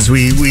music nerds.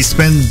 We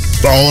spend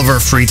all of our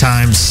free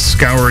time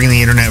scouring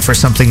the internet for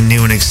something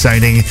new and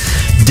exciting,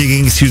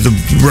 digging through the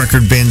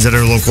record bins at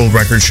our local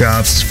record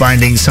shops,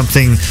 finding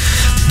something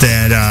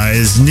that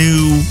is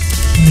new,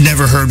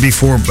 never heard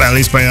before, at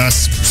least by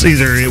us.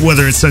 Either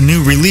whether it's a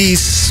new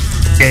release,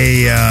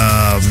 a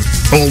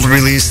old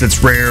release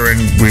that's rare and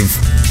we've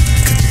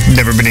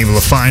never been able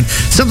to find,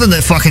 something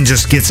that fucking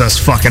just gets us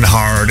fucking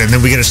hard, and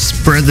then we gotta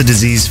spread the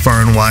disease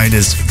far and wide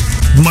as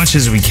much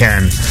as we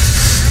can.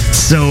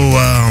 So,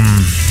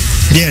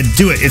 yeah,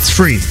 do it. It's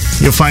free.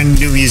 You'll find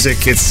new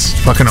music. It's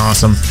fucking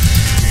awesome.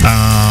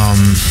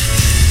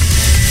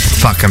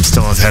 Fuck, I'm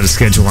still ahead of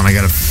schedule, and I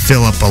gotta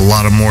fill up a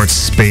lot of more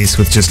space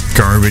with just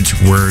garbage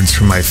words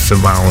from my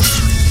mouth.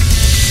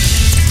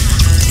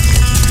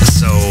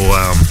 So,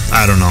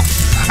 I don't know.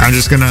 I'm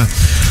just gonna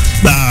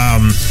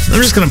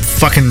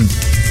fucking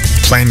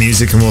play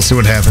music, and we'll see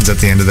what happens at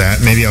the end of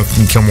that. Maybe I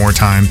can kill more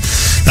time.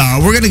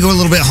 We're gonna go a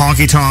little bit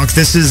honky tonk.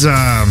 This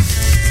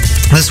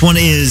one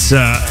is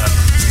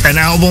an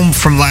album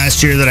from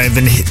last year that I've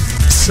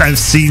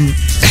seen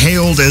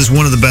hailed as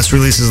one of the best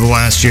releases of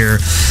last year.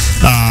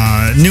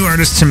 New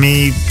artist to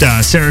me,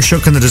 Sarah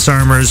Shook and the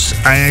Disarmers.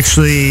 I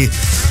actually,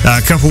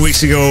 a couple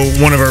weeks ago,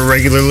 one of our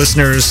regular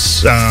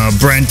listeners,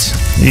 Brent,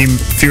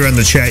 if you're on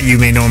the chat, you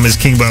may know him as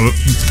King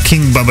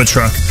Bubba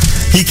Truck.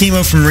 He came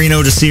up from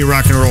Reno to see a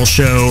rock and roll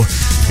show,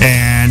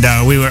 and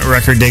we went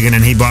record digging,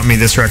 and he bought me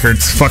this record.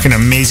 It's fucking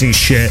amazing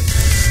shit.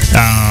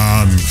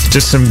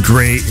 Just some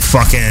great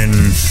fucking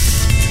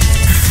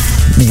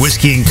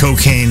whiskey and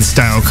cocaine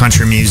style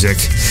country music.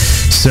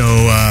 So,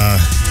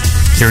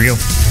 here we go.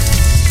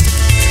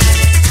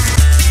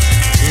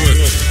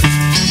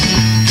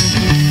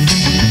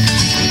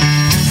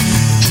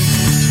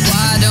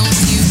 Why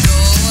don't you go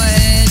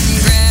ahead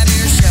and grab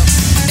your show?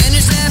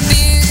 Finish that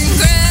beer and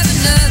grab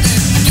another.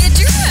 Get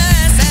your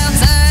ass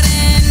outside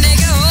and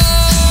dig a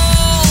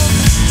hole.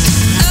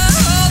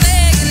 Oh,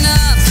 big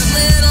enough for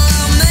little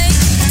old me.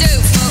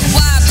 2 foot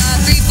wide by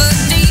 3 foot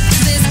deep.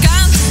 This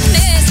constant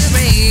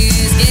misery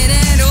is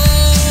getting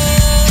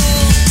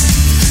old.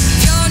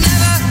 You're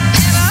never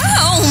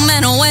home,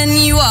 and when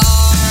you are,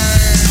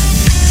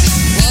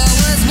 well,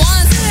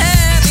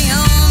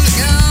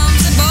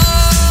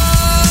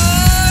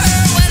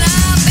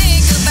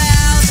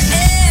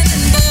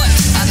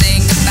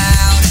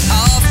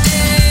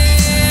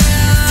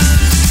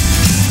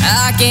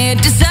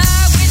 can't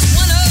decide which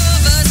one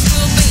of us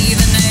will be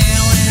the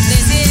nail in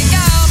this here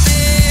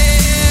coffin.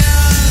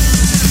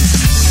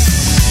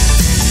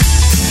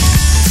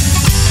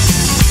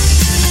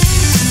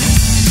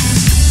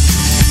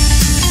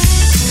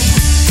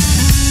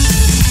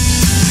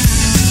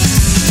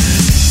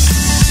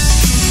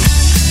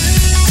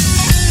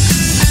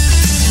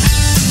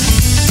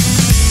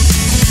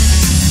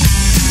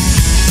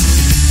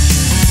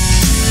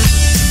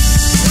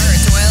 We're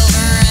 12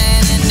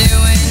 and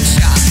doing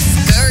shots,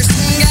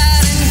 cursing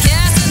God and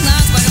casting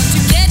lots. Why don't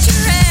you get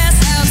your ass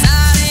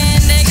outside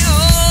and dig a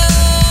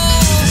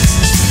hole?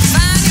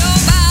 Find your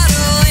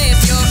bottle if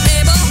you're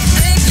able.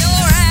 Stick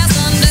your ass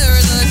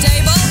under the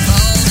table. The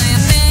whole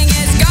damn thing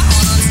is gone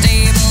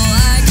unstable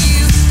like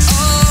you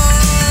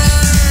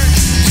are.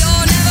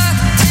 You're never,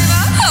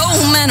 ever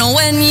home, and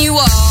when you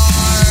are,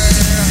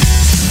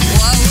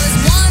 what was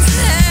once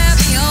a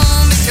happy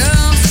home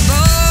becomes a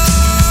bore.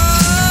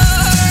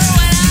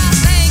 When I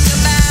think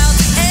about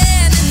the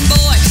ending,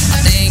 boy, I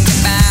think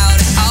about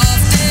it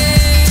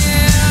often.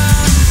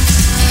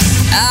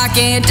 I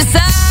can't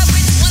decide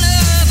which one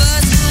of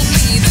us will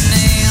be the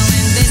nail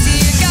in this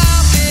here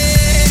coffin.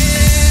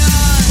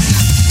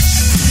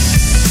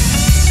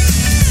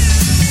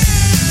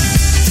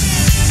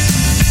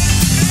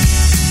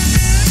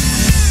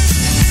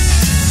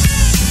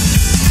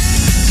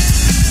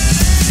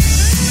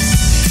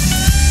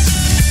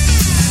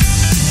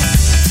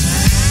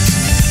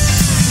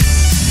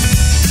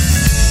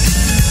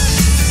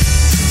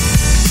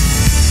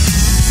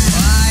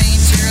 I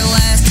ain't your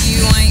last,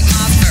 you ain't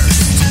my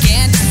first. You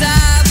can't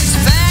decide which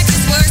fact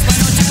is worse. Why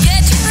don't you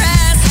get your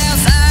ass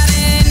outside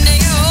and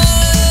dig a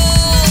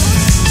hole?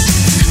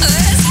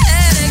 This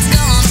headache's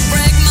gonna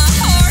break my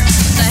heart.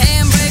 The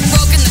handbrake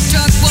broke and the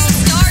truck won't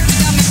start. You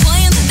got me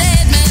playing the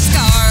dead man's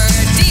card.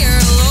 Dear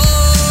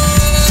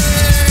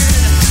Lord,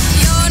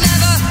 you're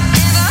never,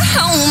 ever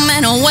home,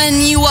 and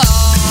when you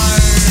are,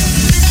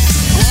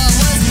 what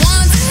was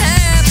once a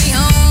happy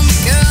home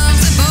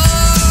becomes a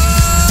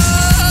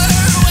bore.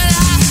 When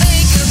I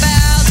think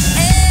about the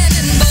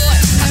ending, boy,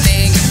 I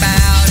think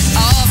about it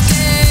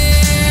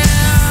often.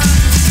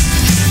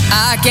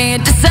 I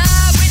can't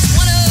decide which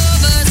one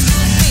of us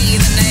will be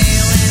the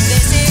nail in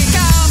this here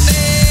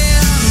coffin.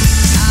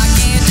 I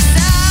can't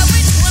decide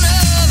which one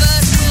of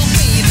us will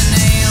be the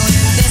nail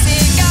in this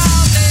here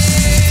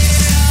coffin.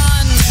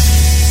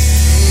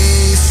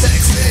 Hey,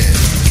 sexy.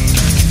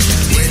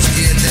 Where'd you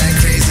get that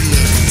crazy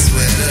looking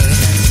sweater?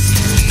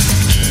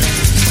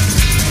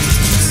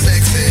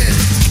 Sexy.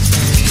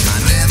 I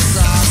never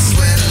saw a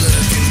sweater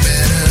looking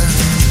better.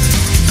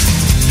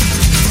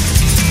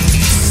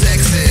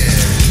 Sexy.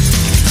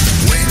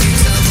 When you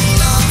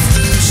tumble off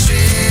the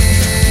shelf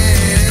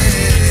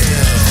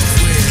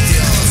with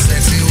your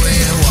sexy way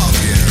of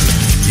walking,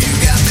 you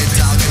got me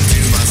talking to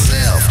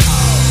myself.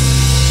 Oh.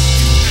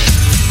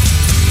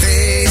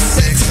 Hey,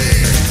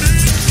 sexy.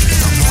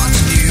 I'm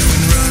watching you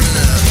and running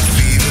up a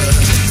fever.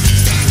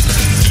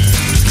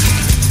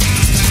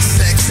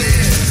 Sexy.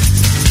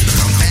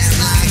 I'm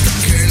panting like a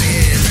curly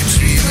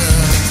retriever.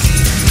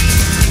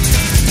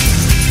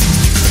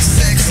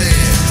 Sexy.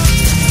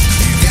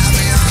 You got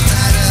me all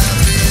tied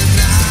up in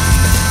knots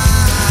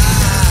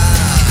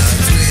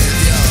with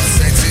your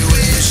sexy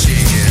way of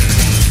shaking.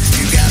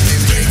 You got me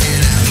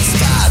breaking out the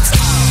spots.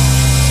 Oh.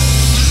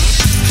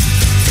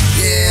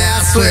 Yeah,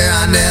 I swear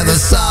I never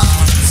saw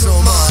so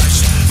much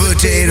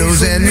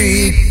potatoes and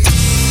meat.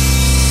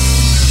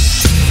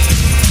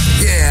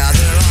 Yeah,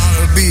 there ought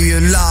to be a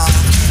law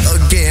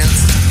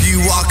against you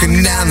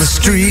walking down the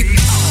street.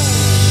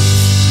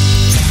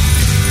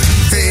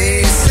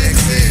 Hey,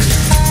 sexy.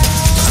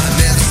 I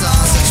never saw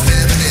such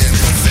feminine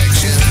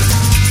perfection.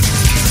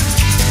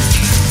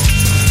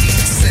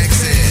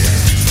 Sexy.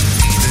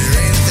 There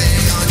ain't a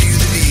thing on you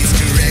that needs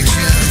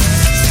correction.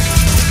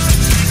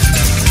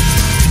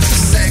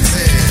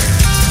 Sexy.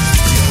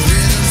 Your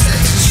rhythm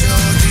section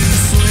sure do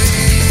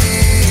swing.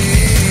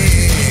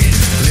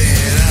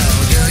 Little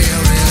girl,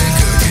 you're really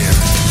cooking.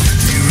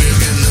 You real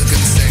good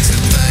looking sexy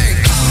thing.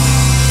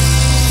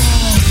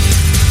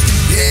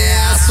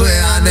 Yeah, I swear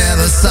I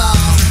never saw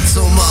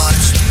so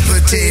much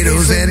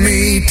potatoes and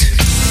meat.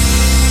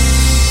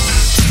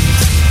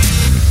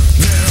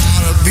 There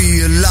ought to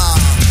be a law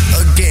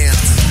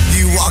against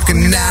you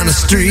walking down the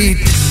street.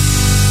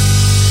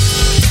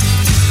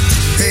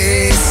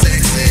 Hey,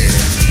 sexy.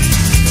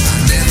 I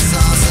never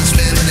saw such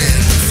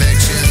feminine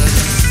perfection.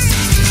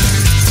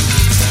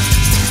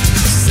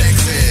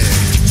 Sexy.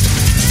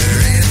 There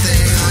ain't a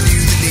thing on you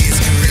that needs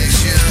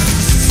correction.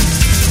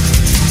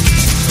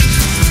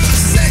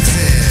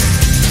 Sexy.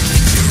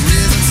 Your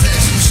rhythm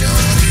section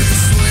sure do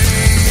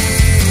swing.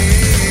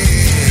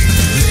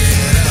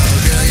 Little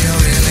girl,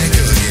 you're really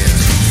cooking.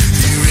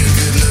 You real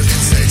good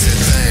looking sexy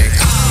thing.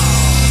 Oh.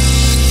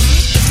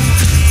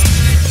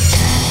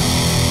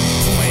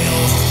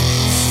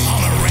 Well,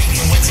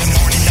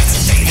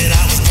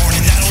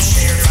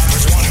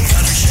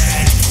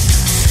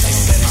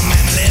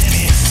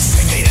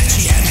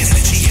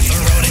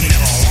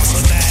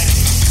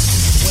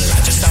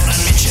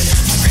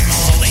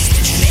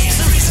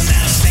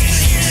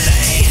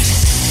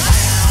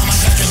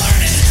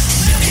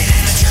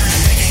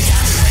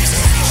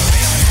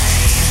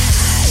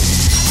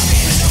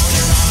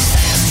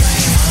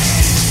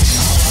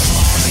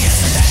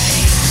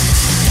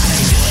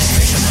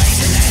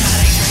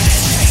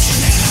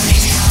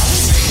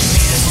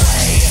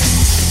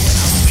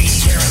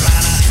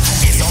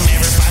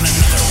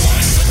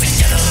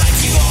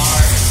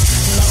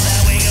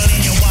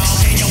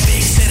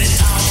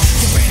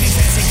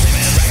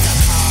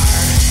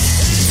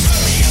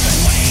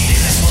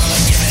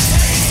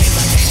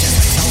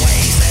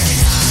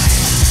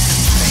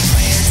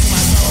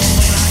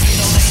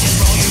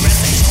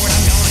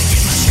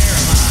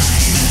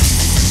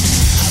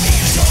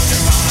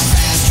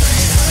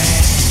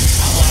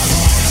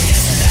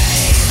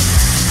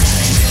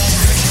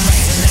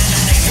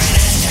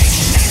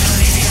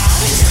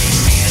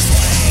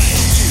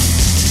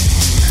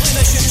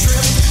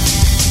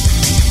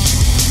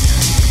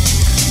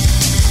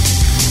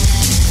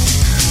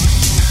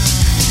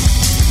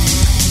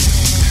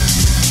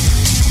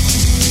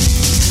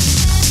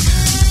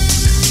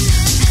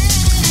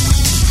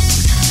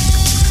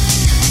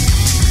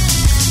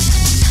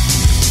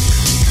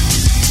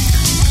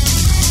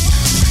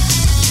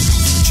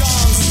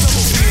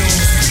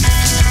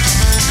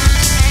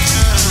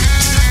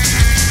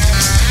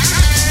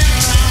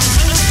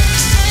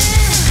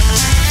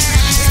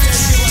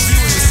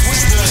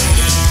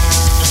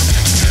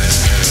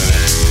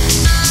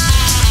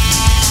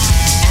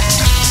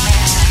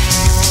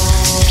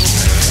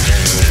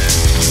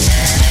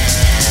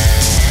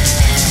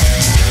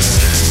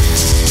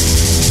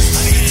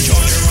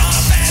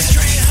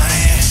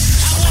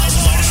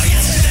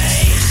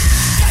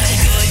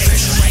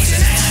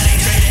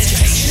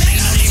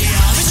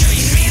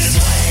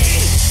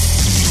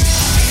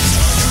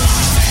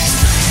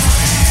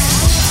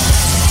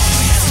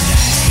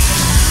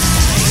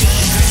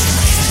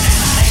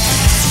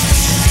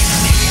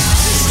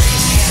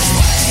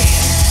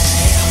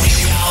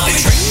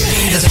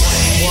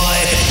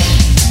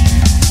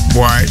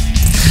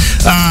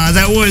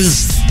 that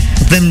was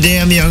Them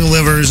Damn Young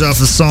Livers off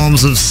the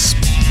Psalms of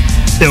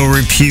Ill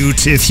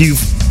Repute. If you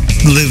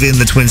live in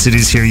the Twin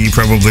Cities here, you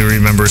probably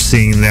remember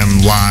seeing them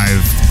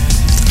live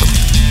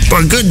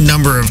a good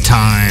number of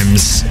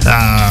times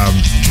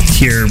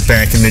here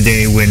back in the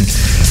day when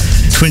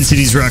Twin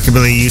Cities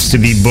Rockabilly used to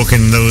be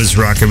booking those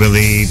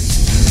rockabilly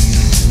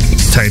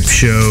type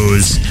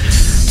shows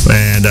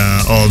and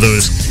all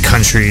those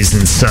countries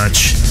and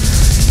such.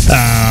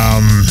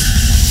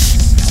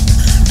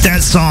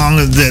 That song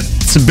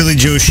that's a Billy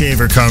Joe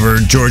Shaver cover,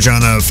 George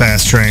on a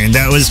Fast Train,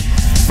 that was,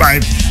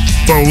 I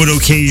would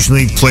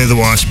occasionally play the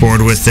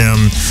washboard with them.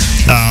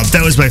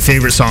 That was my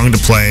favorite song to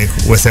play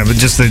with them,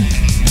 just to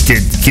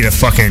get a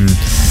fucking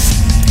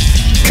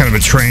kind of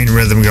a train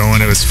rhythm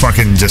going. It was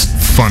fucking just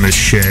fun as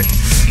shit.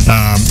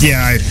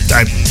 I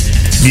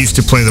used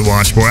to play the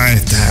washboard.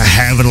 I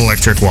have an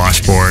electric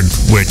washboard,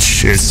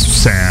 which is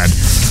sad.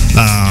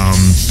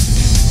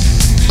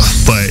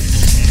 But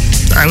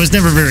I was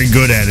never very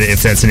good at it,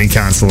 if that's any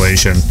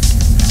consolation.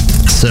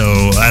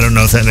 So I don't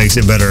know if that makes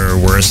it better or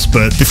worse.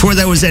 But before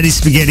that was Eddie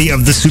Spaghetti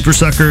of the Super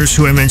Suckers,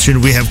 who I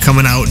mentioned we have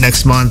coming out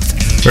next month.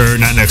 Or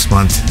not next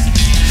month.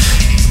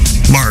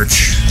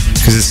 March,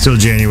 because it's still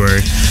January.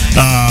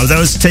 That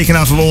was taken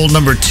off of old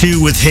number 2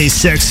 with Hey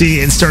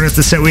Sexy. And starting off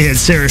the set, we had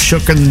Sarah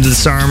Shook and the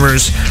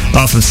Disarmers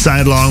off of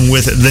Sidelong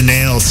with The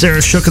Nail.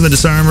 Sarah Shook and the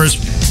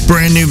Disarmers,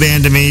 brand new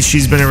band to me.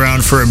 She's been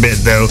around for a bit,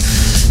 though.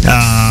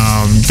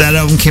 That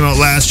album came out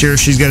last year.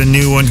 She's got a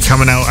new one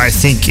coming out, I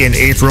think, in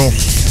April.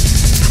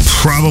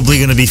 Probably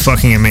going to be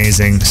fucking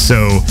amazing.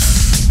 So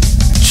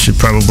should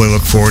probably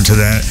look forward to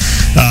that.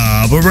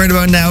 But right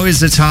about now is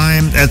the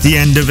time at the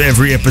end of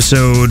every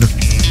episode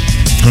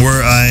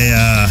where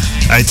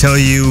I tell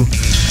you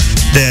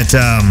that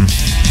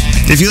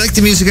if you like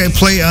the music I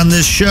play on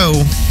this show,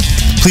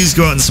 please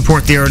go out and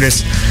support the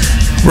artist.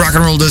 Rock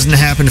and roll doesn't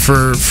happen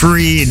for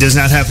free. It does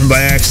not happen by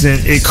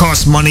accident. It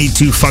costs money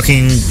to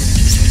fucking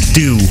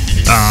do.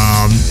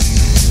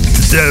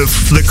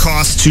 The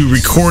cost to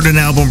record an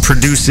album,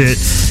 produce it,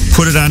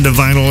 put it onto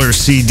vinyl or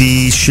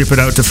CD, ship it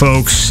out to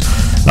folks,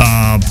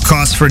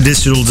 cost for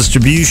digital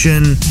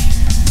distribution,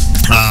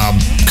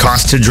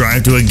 cost to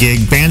drive to a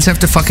gig. Bands have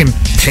to fucking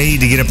pay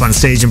to get up on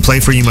stage and play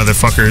for you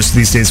motherfuckers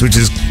these days, which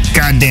is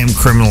goddamn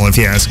criminal if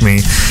you ask me.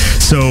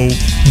 So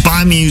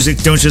buy music,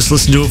 don't just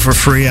listen to it for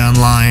free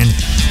online.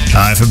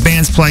 If a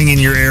band's playing in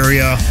your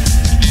area,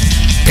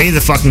 pay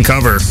the fucking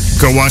cover.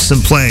 Go watch them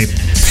play.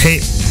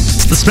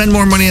 Spend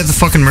more money at the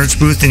fucking merch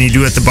booth than you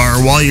do at the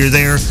bar. While you're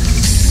there,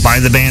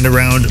 buy the band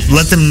around.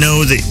 Let them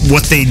know that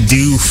what they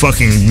do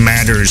fucking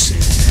matters.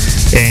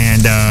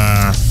 And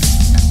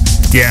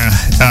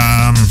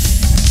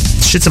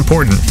shit's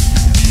important.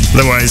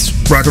 Otherwise,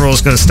 rock and roll is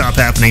going to stop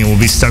happening and we'll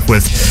be stuck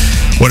with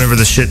whatever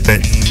the shit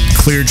that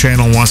Clear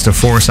Channel wants to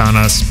force on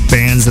us.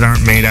 Bands that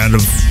aren't made out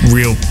of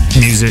real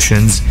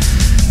musicians.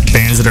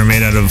 Bands that are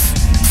made out of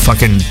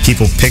fucking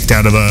people picked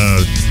out of a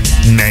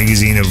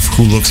magazine of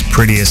who looks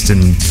prettiest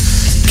and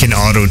can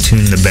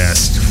auto-tune the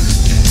best.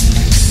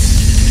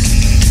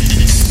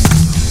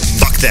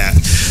 Fuck that.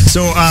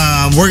 So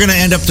we're going to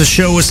end up the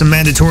show with some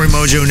mandatory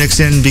Mojo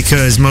Nixon,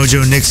 because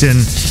Mojo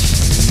Nixon,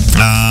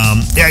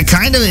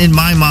 kind of in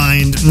my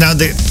mind, now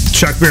that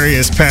Chuck Berry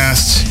has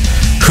passed,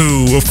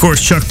 who, of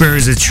course, Chuck Berry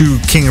is a true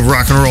king of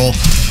rock and roll.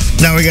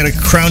 Now we got to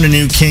crown a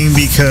new king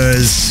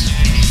because,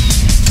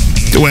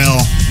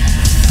 well,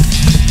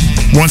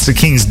 once the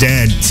king's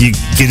dead, you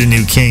get a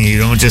new king. You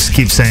don't just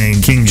keep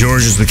saying King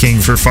George is the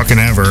king for fucking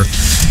ever.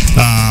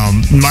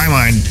 In my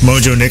mind,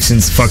 Mojo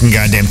Nixon's fucking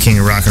goddamn king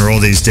of rock and roll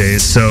these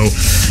days. So,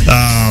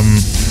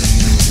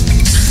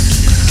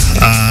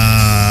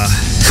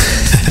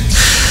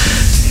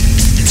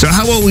 so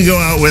how about we go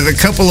out with a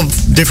couple of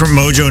different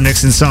Mojo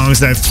Nixon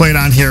songs that I've played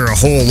on here a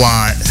whole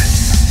lot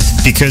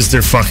because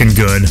they're fucking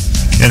good.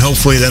 And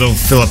hopefully that'll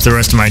fill up the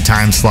rest of my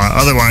time slot.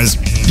 Otherwise,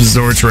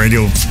 Zorch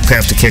Radio will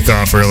have to kick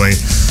off early.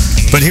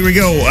 But here we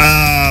go.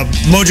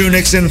 Mojo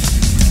Nixon,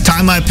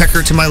 Tie My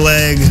Pecker to My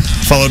Leg,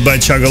 followed by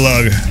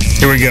Chug-a-Lug.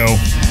 Here we go.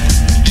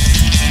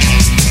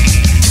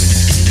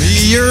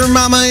 Your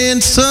mama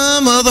and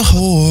some other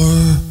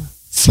whore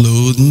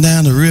floating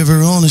down the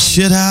river on a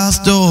shithouse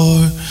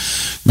door.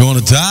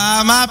 Gonna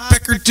tie my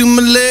pecker to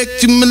my leg,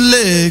 to my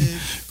leg.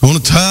 Gonna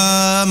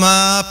tie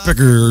my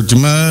pecker to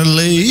my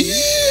leg.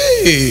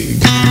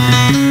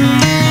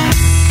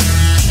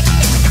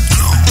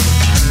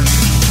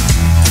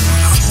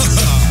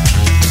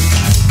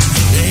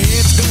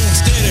 It's going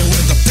steady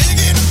with the pig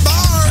in the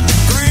barn.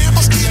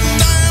 Grandma's getting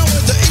down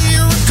with the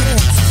ear of corn.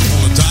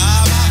 Gonna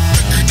tie my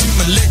pecker to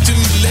my leg, to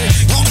my leg.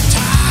 Gonna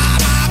tie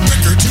my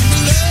pecker to my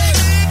leg.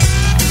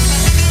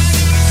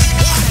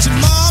 Watching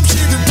mom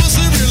shake her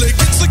pussy really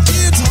gets the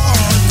kids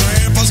hard.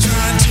 Grandpa's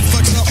trying to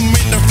fuck something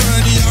in the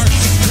front yard.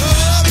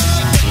 Tie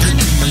my pecker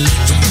to my leg,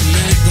 to my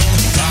leg.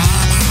 Gonna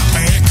tie my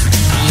pecker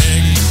to my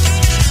leg.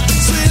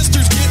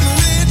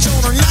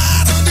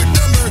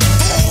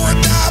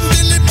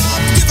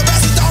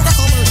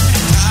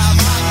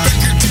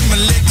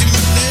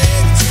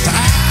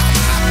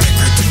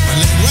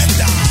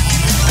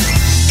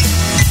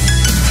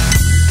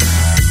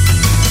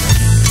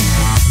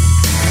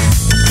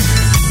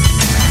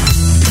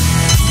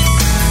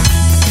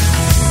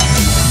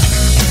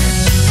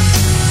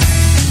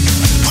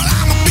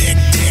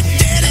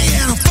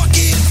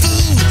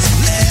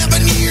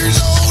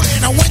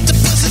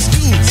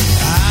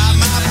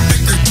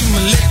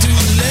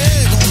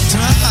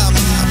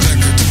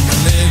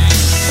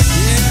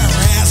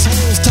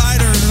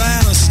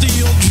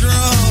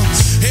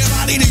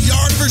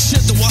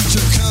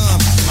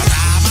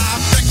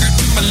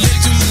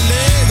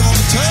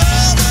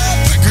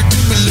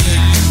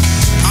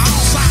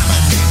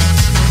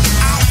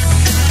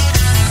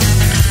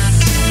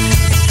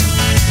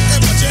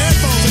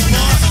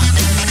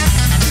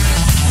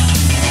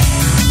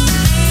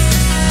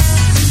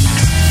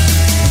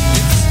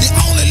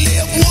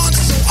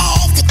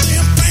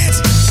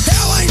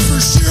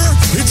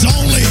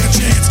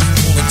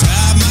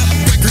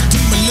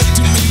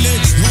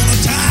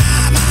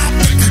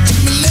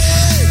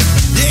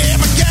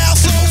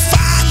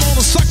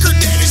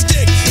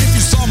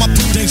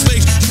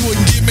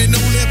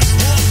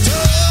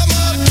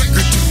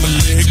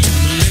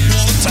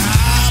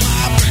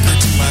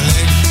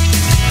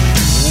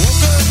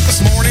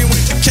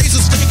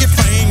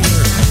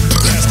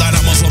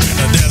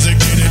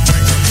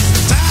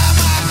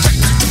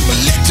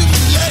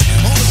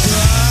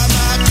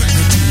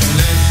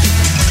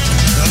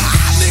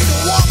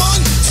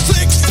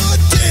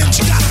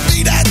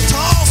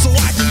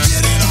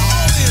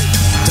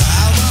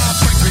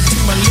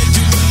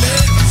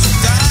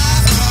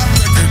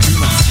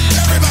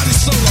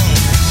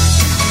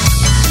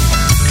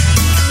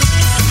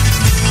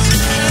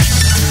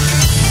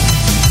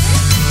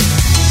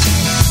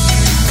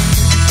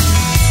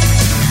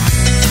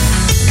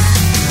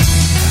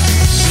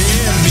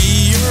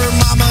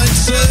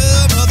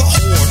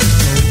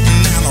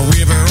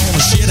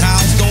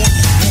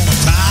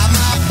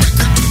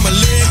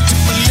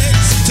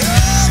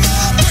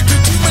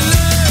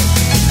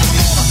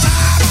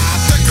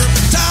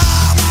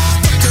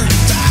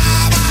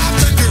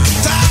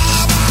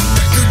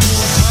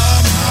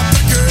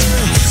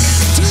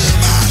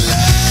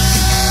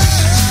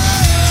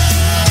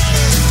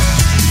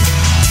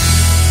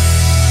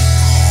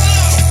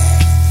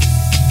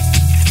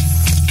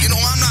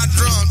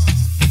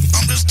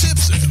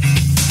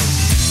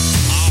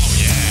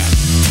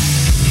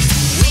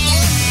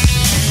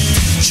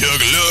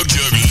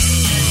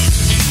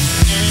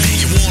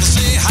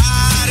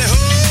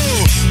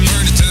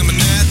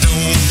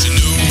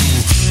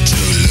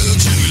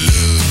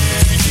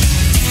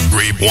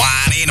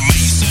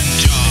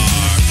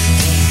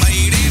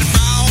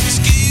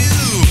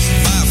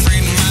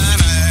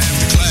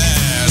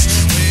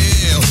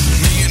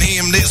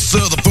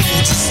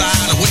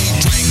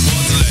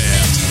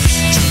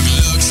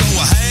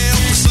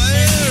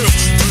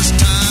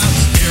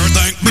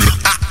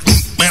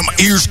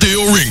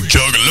 bell ring.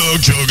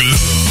 Chug-a-lug, chug-a-lug.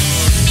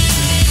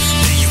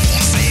 Then you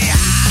wanna say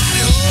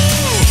hi-ho.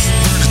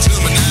 Burn it to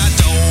me now,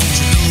 don't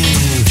you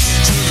know?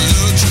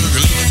 Chug-a-lug,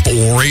 chug-a-lug.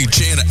 4-H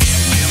and a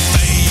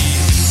FFA.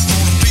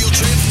 On a field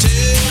trip to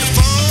the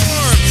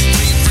farm.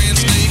 Me and friends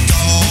sneak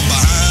all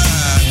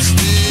behind.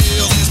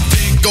 Well, this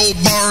big old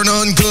barn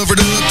uncovered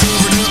up,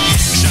 covered up.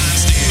 Moonshine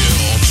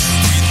still.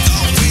 We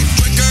thought we'd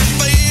drink our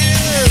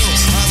fill.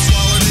 I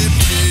swallowed it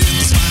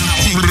with a smile.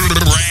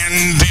 Ran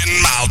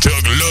 10 mile,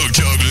 chug-a-lug,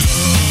 chug-a-lug.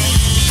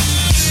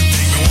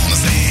 Make me wanna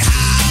say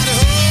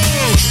hi-ho.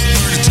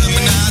 Burn it to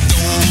me now,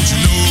 don't you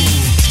know?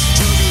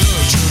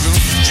 Chug-a-lug,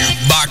 chug-a-lug.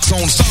 Jukebox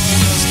on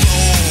sawdust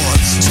floor.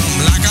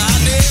 Something like I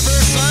never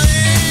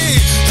seen.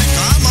 Think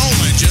I'm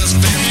only just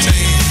 15.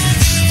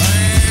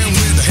 And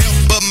with the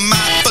help of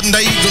my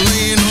finagle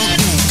in